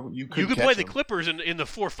 that's true. You could play them. the Clippers in the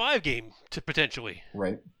 4-5 game potentially.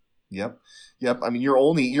 Right. Yep. I mean, you're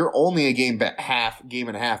only a game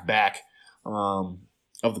and a half back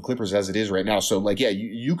of the Clippers as it is right now. So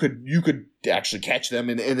you could actually catch them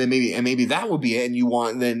and then maybe that would be it. And you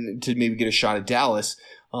want then to maybe get a shot at Dallas.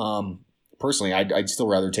 Personally, I'd still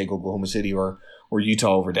rather take Oklahoma City or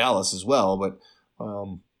Utah over Dallas as well. But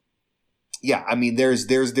I mean,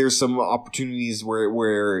 there's some opportunities where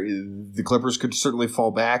the Clippers could certainly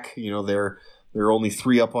fall back. They're only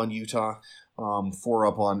 3 up on Utah, 4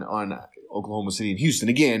 up on Oklahoma City and Houston.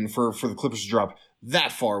 Again, for the Clippers to drop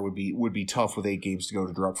that far would be tough with 8 games to go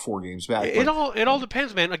to drop 4 games back. It all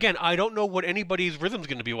depends, man. Again, I don't know what anybody's rhythm's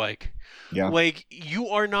going to be like. Yeah. You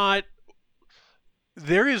are not.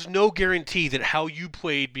 There is no guarantee that how you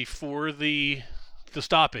played before the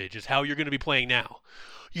stoppage is how you're going to be playing now.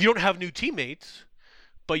 You don't have new teammates,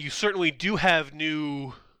 but you certainly do have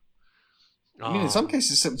new. I mean, in some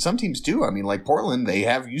cases, some teams do. I mean, like Portland, they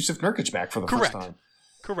have Yusuf Nurkic back for the first time.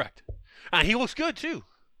 Correct. And he looks good, too.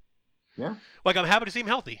 Yeah. I'm happy to see him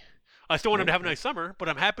healthy. I still want him to have a nice summer, but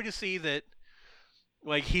I'm happy to see that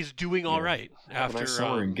Like he's doing all right Have a after. nice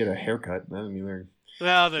summer and get a haircut. I mean,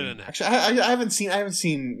 Well, other than that, actually, I haven't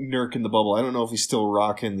seen Nurk in the bubble. I don't know if he's still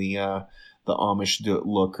rocking the Amish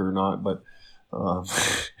look or not, but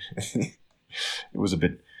it was a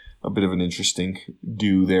bit of an interesting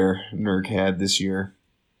do there Nurk had this year.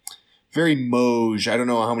 Very Moj. I don't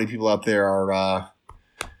know how many people out there are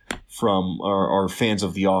fans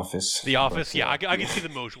of The Office. The Office, I can see the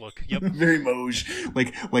Moj look. Yep, very Moj,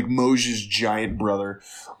 like Moj's giant brother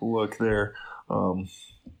look there.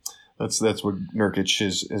 That's what Nurkic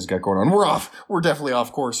has got going on. We're definitely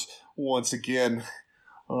off course once again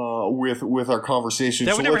with our conversation.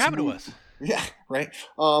 That would never happen to us. Yeah, right.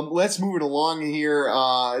 Let's move it along here.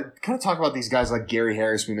 Kind of talk about these guys like Gary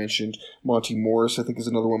Harris. We mentioned Monty Morris. I think is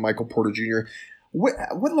another one. Michael Porter Jr. What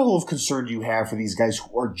level of concern do you have for these guys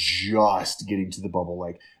who are just getting to the bubble?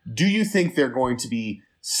 Like, do you think they're going to be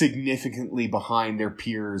significantly behind their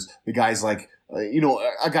peers? The guys like,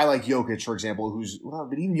 a guy like Jokic, for example,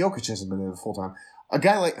 but even Jokic hasn't been there full time. A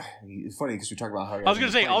guy like, it's funny because we talk about how I was going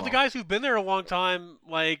to say, all the guys who've been there a long time,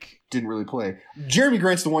 like... didn't really play. Jeremy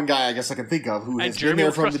Grant's the one guy I guess I can think of who has been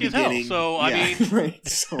there from the beginning. So, I mean... Right,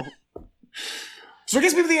 so I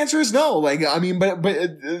guess maybe the answer is no. Like, I mean, but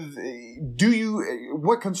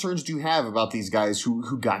what concerns do you have about these guys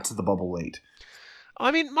who got to the bubble late?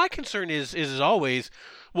 I mean, my concern is as always...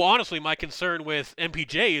 Well, honestly, my concern with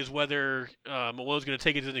MPJ is whether Malone's going to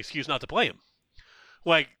take it as an excuse not to play him.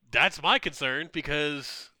 Like, that's my concern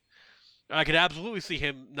because I could absolutely see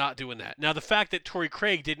him not doing that. Now, the fact that Torrey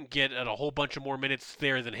Craig didn't get a whole bunch of more minutes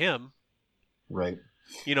there than him, right?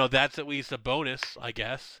 That's at least a bonus, I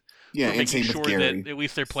guess. Yeah, for and making same sure with Gary. that at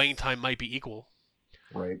least their playing time might be equal.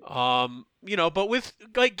 Right. But with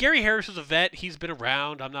like Gary Harris is a vet, he's been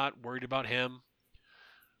around. I'm not worried about him.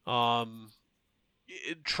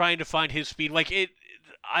 Trying to find his speed,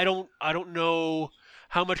 I don't know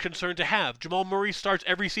how much concern to have. Jamal Murray starts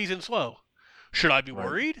every season slow. Should I be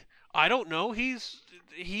worried? I don't know. He's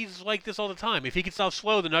like this all the time. If he gets off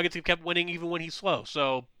slow, the Nuggets have kept winning even when he's slow.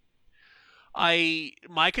 So my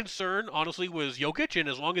concern, honestly, was Jokic, and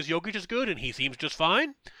as long as Jokic is good and he seems just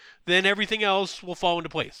fine, then everything else will fall into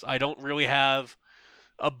place. I don't really have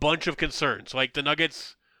a bunch of concerns. Like the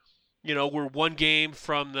Nuggets, we're one game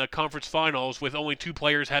from the conference finals with only 2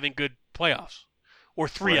 players having good playoffs. Or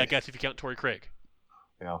 3, I guess, if you count Torrey Craig.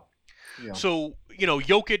 Yeah. So,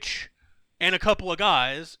 Jokic and a couple of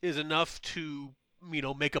guys is enough to,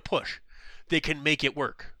 make a push. They can make it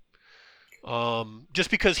work. Just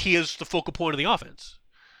because he is the focal point of the offense.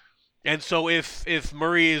 And so if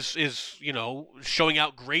Murray is showing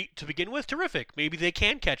out great to begin with, terrific. Maybe they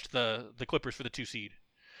can catch the Clippers for the 2 seed.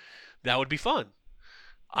 That would be fun.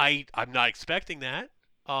 I'm not expecting that.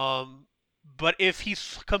 But if he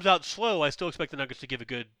comes out slow, I still expect the Nuggets to give a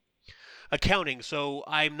good accounting. So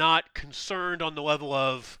I'm not concerned on the level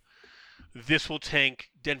of this will tank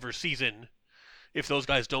Denver's season if those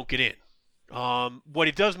guys don't get in. What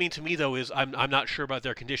it does mean to me, though, is I'm not sure about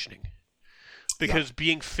their conditioning. Because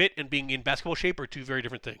being fit and being in basketball shape are 2 very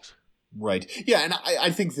different things. Right. Yeah, and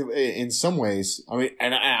I think that in some ways,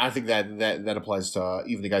 I think that applies to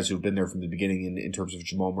even the guys who have been there from the beginning in terms of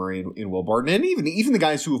Jamal Murray and Will Barton, and even the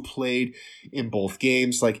guys who have played in both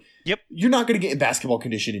games. Like, you're not going to get in basketball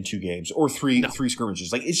condition in 2 games or three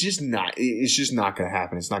scrimmages. Like, it's just not going to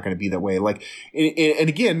happen. It's not going to be that way. Like, and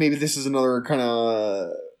again, maybe this is another kind of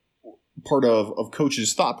part of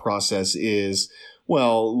coach's thought process is,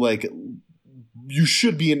 well, like, you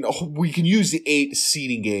should be in. We can use the 8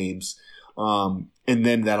 seeding games, and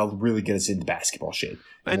then that'll really get us into basketball shape.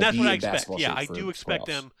 And that's what I expect. Yeah, I do expect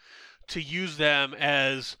them to use them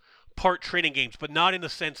as part training games, but not in the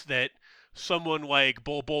sense that someone like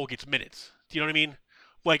Bol gets minutes. Do you know what I mean?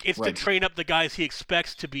 Like, it's to train up the guys he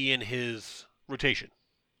expects to be in his rotation.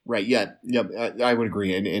 Right. Yeah. I would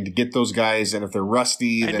agree, and to get those guys, and if they're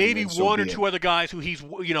rusty, and maybe one or 2 other guys who he's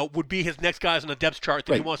would be his next guys on the depth chart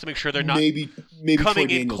that he wants to make sure they're not maybe coming Troy in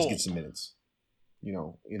Daniels cold. Get some minutes,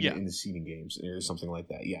 in the seeding games or something like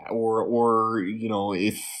that. Yeah. Or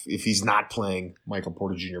if he's not playing Michael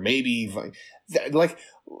Porter Jr., maybe like.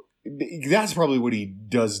 That's probably what he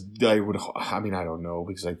does. I don't know,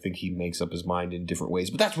 because I think he makes up his mind in different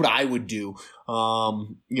ways, but that's what I would do.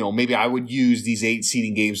 Maybe I would use these 8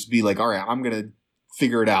 seeding games to be like, all right, I'm going to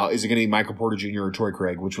figure it out. Is it going to be Michael Porter Jr. or Torrey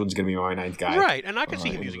Craig? Which one's going to be my 9th guy? Right. And I can see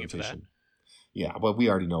him using it for that. Yeah. But we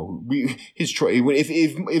already know his choice.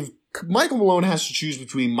 If Michael Malone has to choose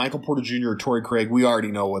between Michael Porter Jr. or Torrey Craig, we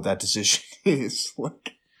already know what that decision is.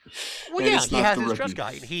 Like, well, yeah, he has his trust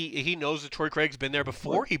guy. He knows that Torrey Craig's been there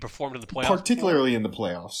before. He performed in the playoffs. Particularly in the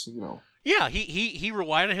playoffs, Yeah, he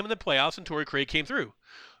relied on him in the playoffs, and Torrey Craig came through.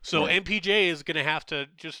 So Right. MPJ is going to have to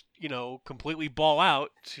just, completely ball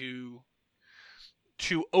out to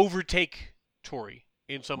overtake Torrey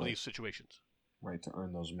in some of these situations. Right, to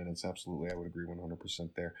earn those minutes. Absolutely. I would agree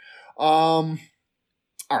 100% there. All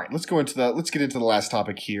right, let's get into the last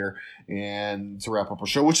topic here and to wrap up our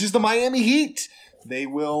show, which is the Miami Heat. They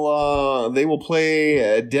will play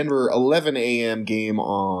a Denver 11 a.m. game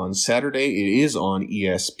on Saturday. It is on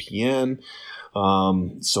ESPN.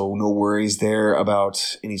 So no worries there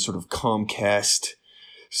about any sort of Comcast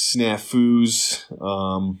snafus.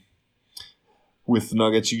 With the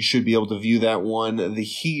Nuggets, you should be able to view that one. The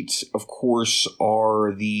Heat, of course,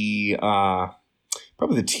 are the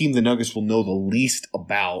probably the team the Nuggets will know the least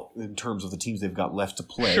about in terms of the teams they've got left to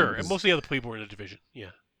play. Sure, and most of the other people are in the division. Yeah.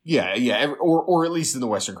 Yeah, or at least in the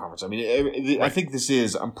Western Conference. I mean, I think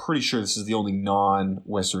I'm pretty sure this is the only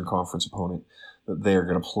non-Western Conference opponent that they're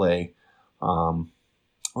going to play. Well,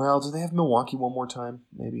 do they have Milwaukee one more time?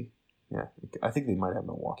 Maybe. Yeah, I think they might have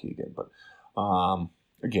Milwaukee again, but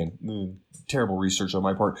again, terrible research on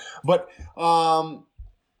my part. But the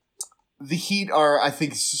Heat I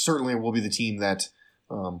think, certainly will be the team that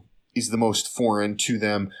is the most foreign to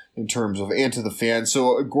them in terms of, and to the fans.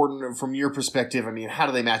 So, Gordon, from your perspective, I mean, how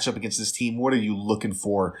do they match up against this team? What are you looking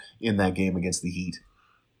for in that game against the Heat?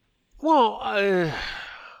 Well,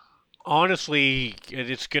 honestly,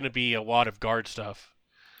 it's going to be a lot of guard stuff.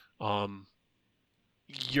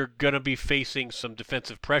 You're going to be facing some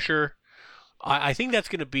defensive pressure. I think that's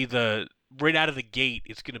going to be right out of the gate,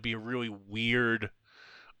 it's going to be a really weird,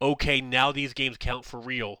 okay, now these games count for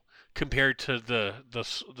real, compared to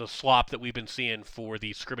the slop that we've been seeing for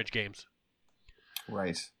these scrimmage games.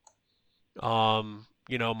 Right.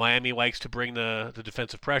 Miami likes to bring the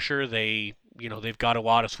defensive pressure. They've got a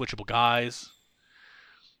lot of switchable guys.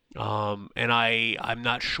 And I'm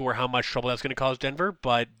not sure how much trouble that's going to cause Denver,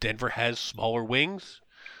 but Denver has smaller wings.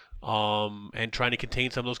 And trying to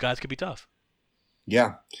contain some of those guys could be tough.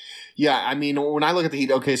 Yeah. I mean, when I look at the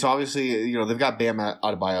Heat, okay, so obviously, they've got Bam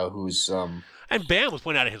Adebayo, who's and Bam was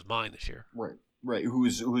playing out of his mind this year. Right.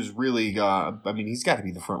 Who's really he's got to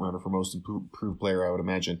be the front runner for most improved player, I would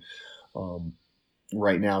imagine,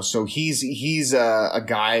 right now. So he's a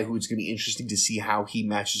guy who's going to be interesting to see how he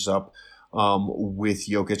matches up with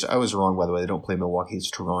Jokic. I was wrong, by the way. They don't play Milwaukee. It's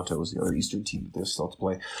Toronto is the other Eastern team that they're still to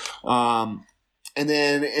play. And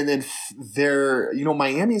then they're,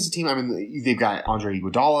 Miami is a team. I mean, they've got Andre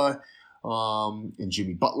Iguodala and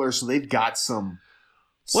Jimmy Butler, so they've got some.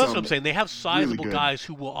 Well, that's what I'm saying. They have sizable really guys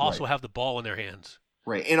who will also have the ball in their hands.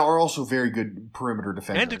 Right, and are also very good perimeter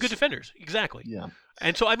defenders. And good defenders, exactly. Yeah.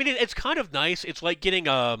 And so, I mean, it's kind of nice. It's like getting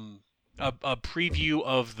a preview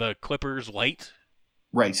of the Clippers light.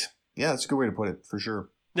 Right. Yeah, that's a good way to put it, for sure.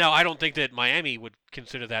 Now, I don't think that Miami would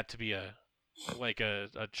consider that to be a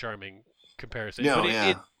charming comparison. No,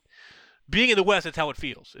 but being in the West, that's how it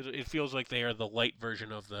feels. It feels like they are the light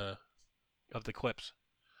version of the Clips.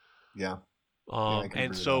 Yeah.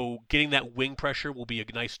 And so getting that wing pressure will be a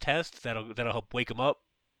nice test. That'll help wake them up.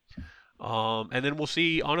 And then we'll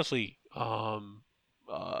see. Honestly,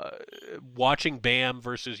 watching Bam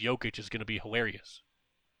versus Jokic is going to be hilarious.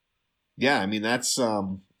 Yeah, I mean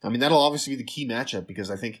that'll obviously be the key matchup, because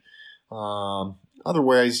I think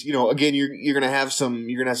otherwise, again, you're gonna have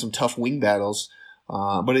some tough wing battles,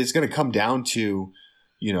 but it's gonna come down to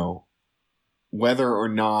whether or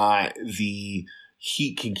not the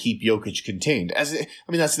Heat can keep Jokic contained. That's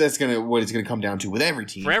what it's gonna come down to with every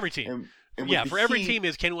team. For every team, and for every team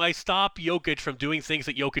is, can I stop Jokic from doing things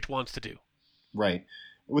that Jokic wants to do? Right.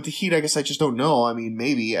 With the Heat, I guess I just don't know. I mean,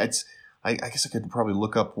 maybe I guess I could probably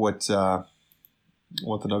look up what the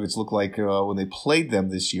Nuggets look like when they played them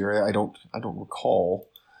this year. I don't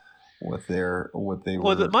recall what they were.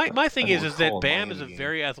 Well, my thing is that Bam is a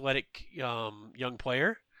very athletic young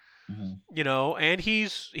player, and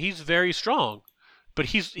he's very strong, but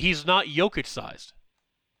he's not Jokic sized.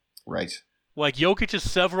 Right. Like, Jokic is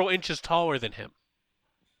several inches taller than him.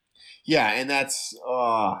 Yeah, and that's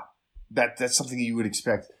something you would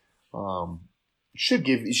expect. Should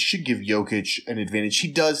give Jokic an advantage.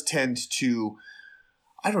 He does tend to,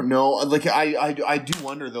 I don't know, like I do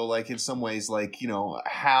wonder though, like in some ways, like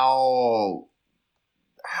how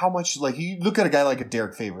much, like you look at a guy like a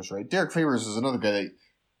Derek Favors, right? Derek Favors is another guy that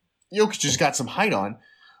Jokic just got some height on,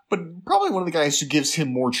 but probably one of the guys who gives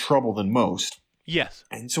him more trouble than most. Yes.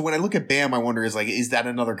 And so when I look at Bam, I wonder is that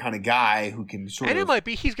another kind of guy who can sort of? And it might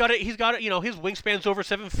be. He's got his wingspan's over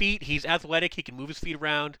 7 feet. He's athletic. He can move his feet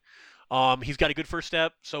around. He's got a good first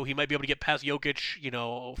step, so he might be able to get past Jokic,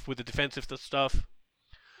 with the defensive stuff.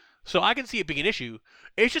 So I can see it being an issue.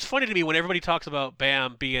 It's just funny to me when everybody talks about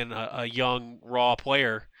Bam being a young, raw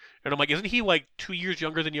player, And I'm like, isn't he like 2 years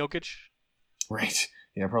younger than Jokic? Right.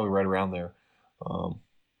 Yeah, probably right around there. I'm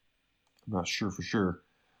not sure for sure.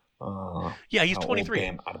 Yeah, he's how 23.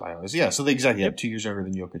 Bam Adebayo is. Yeah, so they exactly have 2 years younger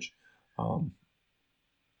than Jokic.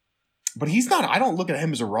 But he's not. I don't look at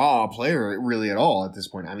him as a raw player really at all at this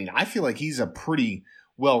point. I mean, I feel like he's a pretty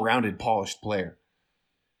well-rounded, polished player.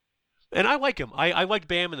 And I like him. I liked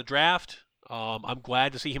Bam in the draft. I'm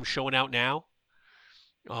glad to see him showing out now.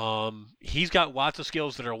 He's got lots of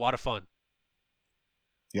skills that are a lot of fun.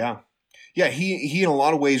 Yeah. Yeah, he in a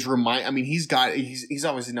lot of ways he's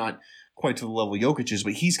obviously not quite to the level Jokic is,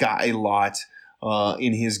 but he's got a lot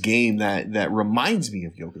in his game that reminds me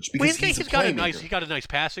of Jokic, because he's got a nice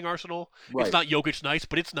passing arsenal. Right. It's not Jokic nice,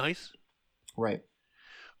 but it's nice. Right.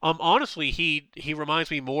 Honestly, he reminds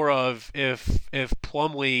me more of if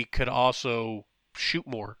Plumlee could also shoot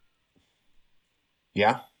more.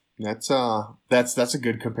 Yeah, that's a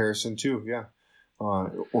good comparison too. Yeah,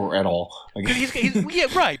 or at all. Yeah,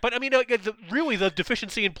 right. But I mean, really, the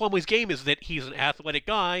deficiency in Plumlee's game is that he's an athletic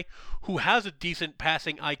guy who has a decent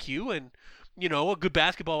passing IQ and a good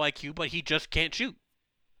basketball IQ, but he just can't shoot.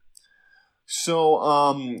 So,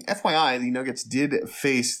 FYI, the Nuggets did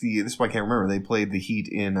face this one I can't remember. They played the Heat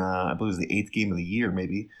in, I believe it was the 8th game of the year,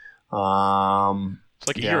 maybe. It's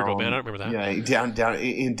like a year ago, man. I don't remember that. Yeah, down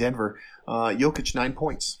in Denver. Jokic, 9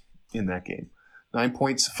 points in that game. 9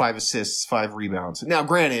 points, 5 assists, 5 rebounds. Now,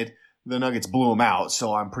 granted, the Nuggets blew him out,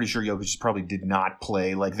 so I'm pretty sure Jokic probably did not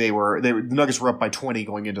play. Like the Nuggets were up by 20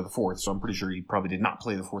 going into the fourth, so I'm pretty sure he probably did not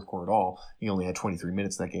play the fourth quarter at all. He only had 23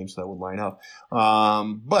 minutes in that game, so that would line up.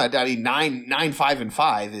 But I mean, 9, 5, and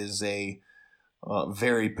 5 is a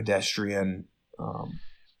very pedestrian.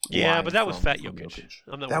 Yeah, but that was fat Jokic.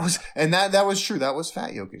 That was true. That was fat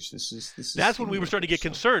Jokic. This is. That's when we were starting to get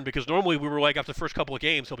concerned, because normally we were like, after the first couple of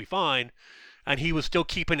games, he'll be fine, and he was still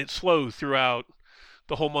keeping it slow throughout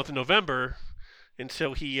the whole month of November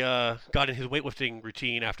until he got in his weightlifting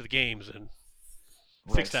routine after the games and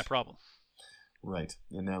fixed that problem. Right,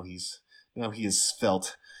 and now he is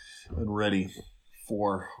felt and ready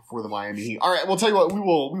for the Miami Heat. All right, we'll tell you what, we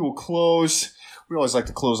will close. We always like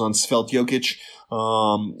to close on Svelte Jokic.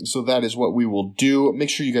 So that is what we will do. Make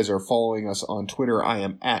sure you guys are following us on Twitter. I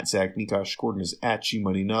am at Zach Mikosh. Gordon is at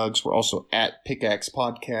GMoneyNugs. We're also at Pickaxe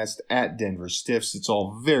Podcast, at Denver Stiffs. It's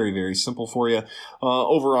all very, very simple for you.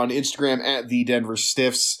 Over on Instagram, at The Denver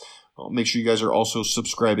Stiffs. Make sure you guys are also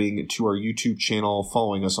subscribing to our YouTube channel,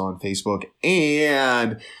 following us on Facebook,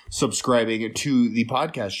 and subscribing to the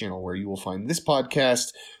podcast channel, where you will find this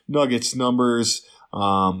podcast, Nuggets Numbers.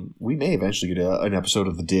 We may eventually get an episode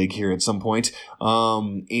of The Dig here at some point.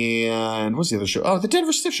 And what's the other show? Oh, the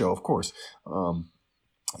Denver Stiff Show, of course.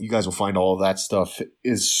 You guys will find all of that stuff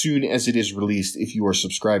as soon as it is released if you are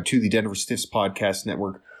subscribed to the Denver Stiffs Podcast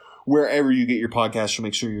Network. Wherever you get your podcasts, so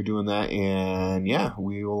make sure you're doing that. And yeah,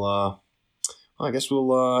 we will, I guess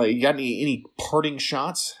we'll, you got any parting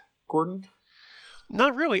shots, Gordon?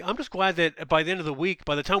 Not really. I'm just glad that by the end of the week,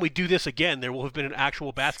 by the time we do this again, there will have been an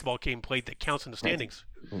actual basketball game played that counts in the standings.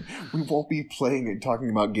 We won't be playing and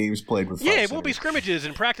talking about games played with. Yeah, it won't be scrimmages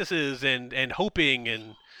and practices and hoping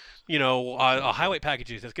and highlight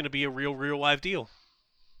packages. That's going to be a real live deal.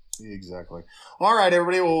 Exactly. All right,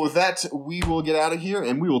 everybody. Well, with that, we will get out of here,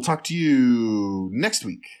 and we will talk to you next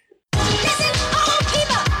week. Listen,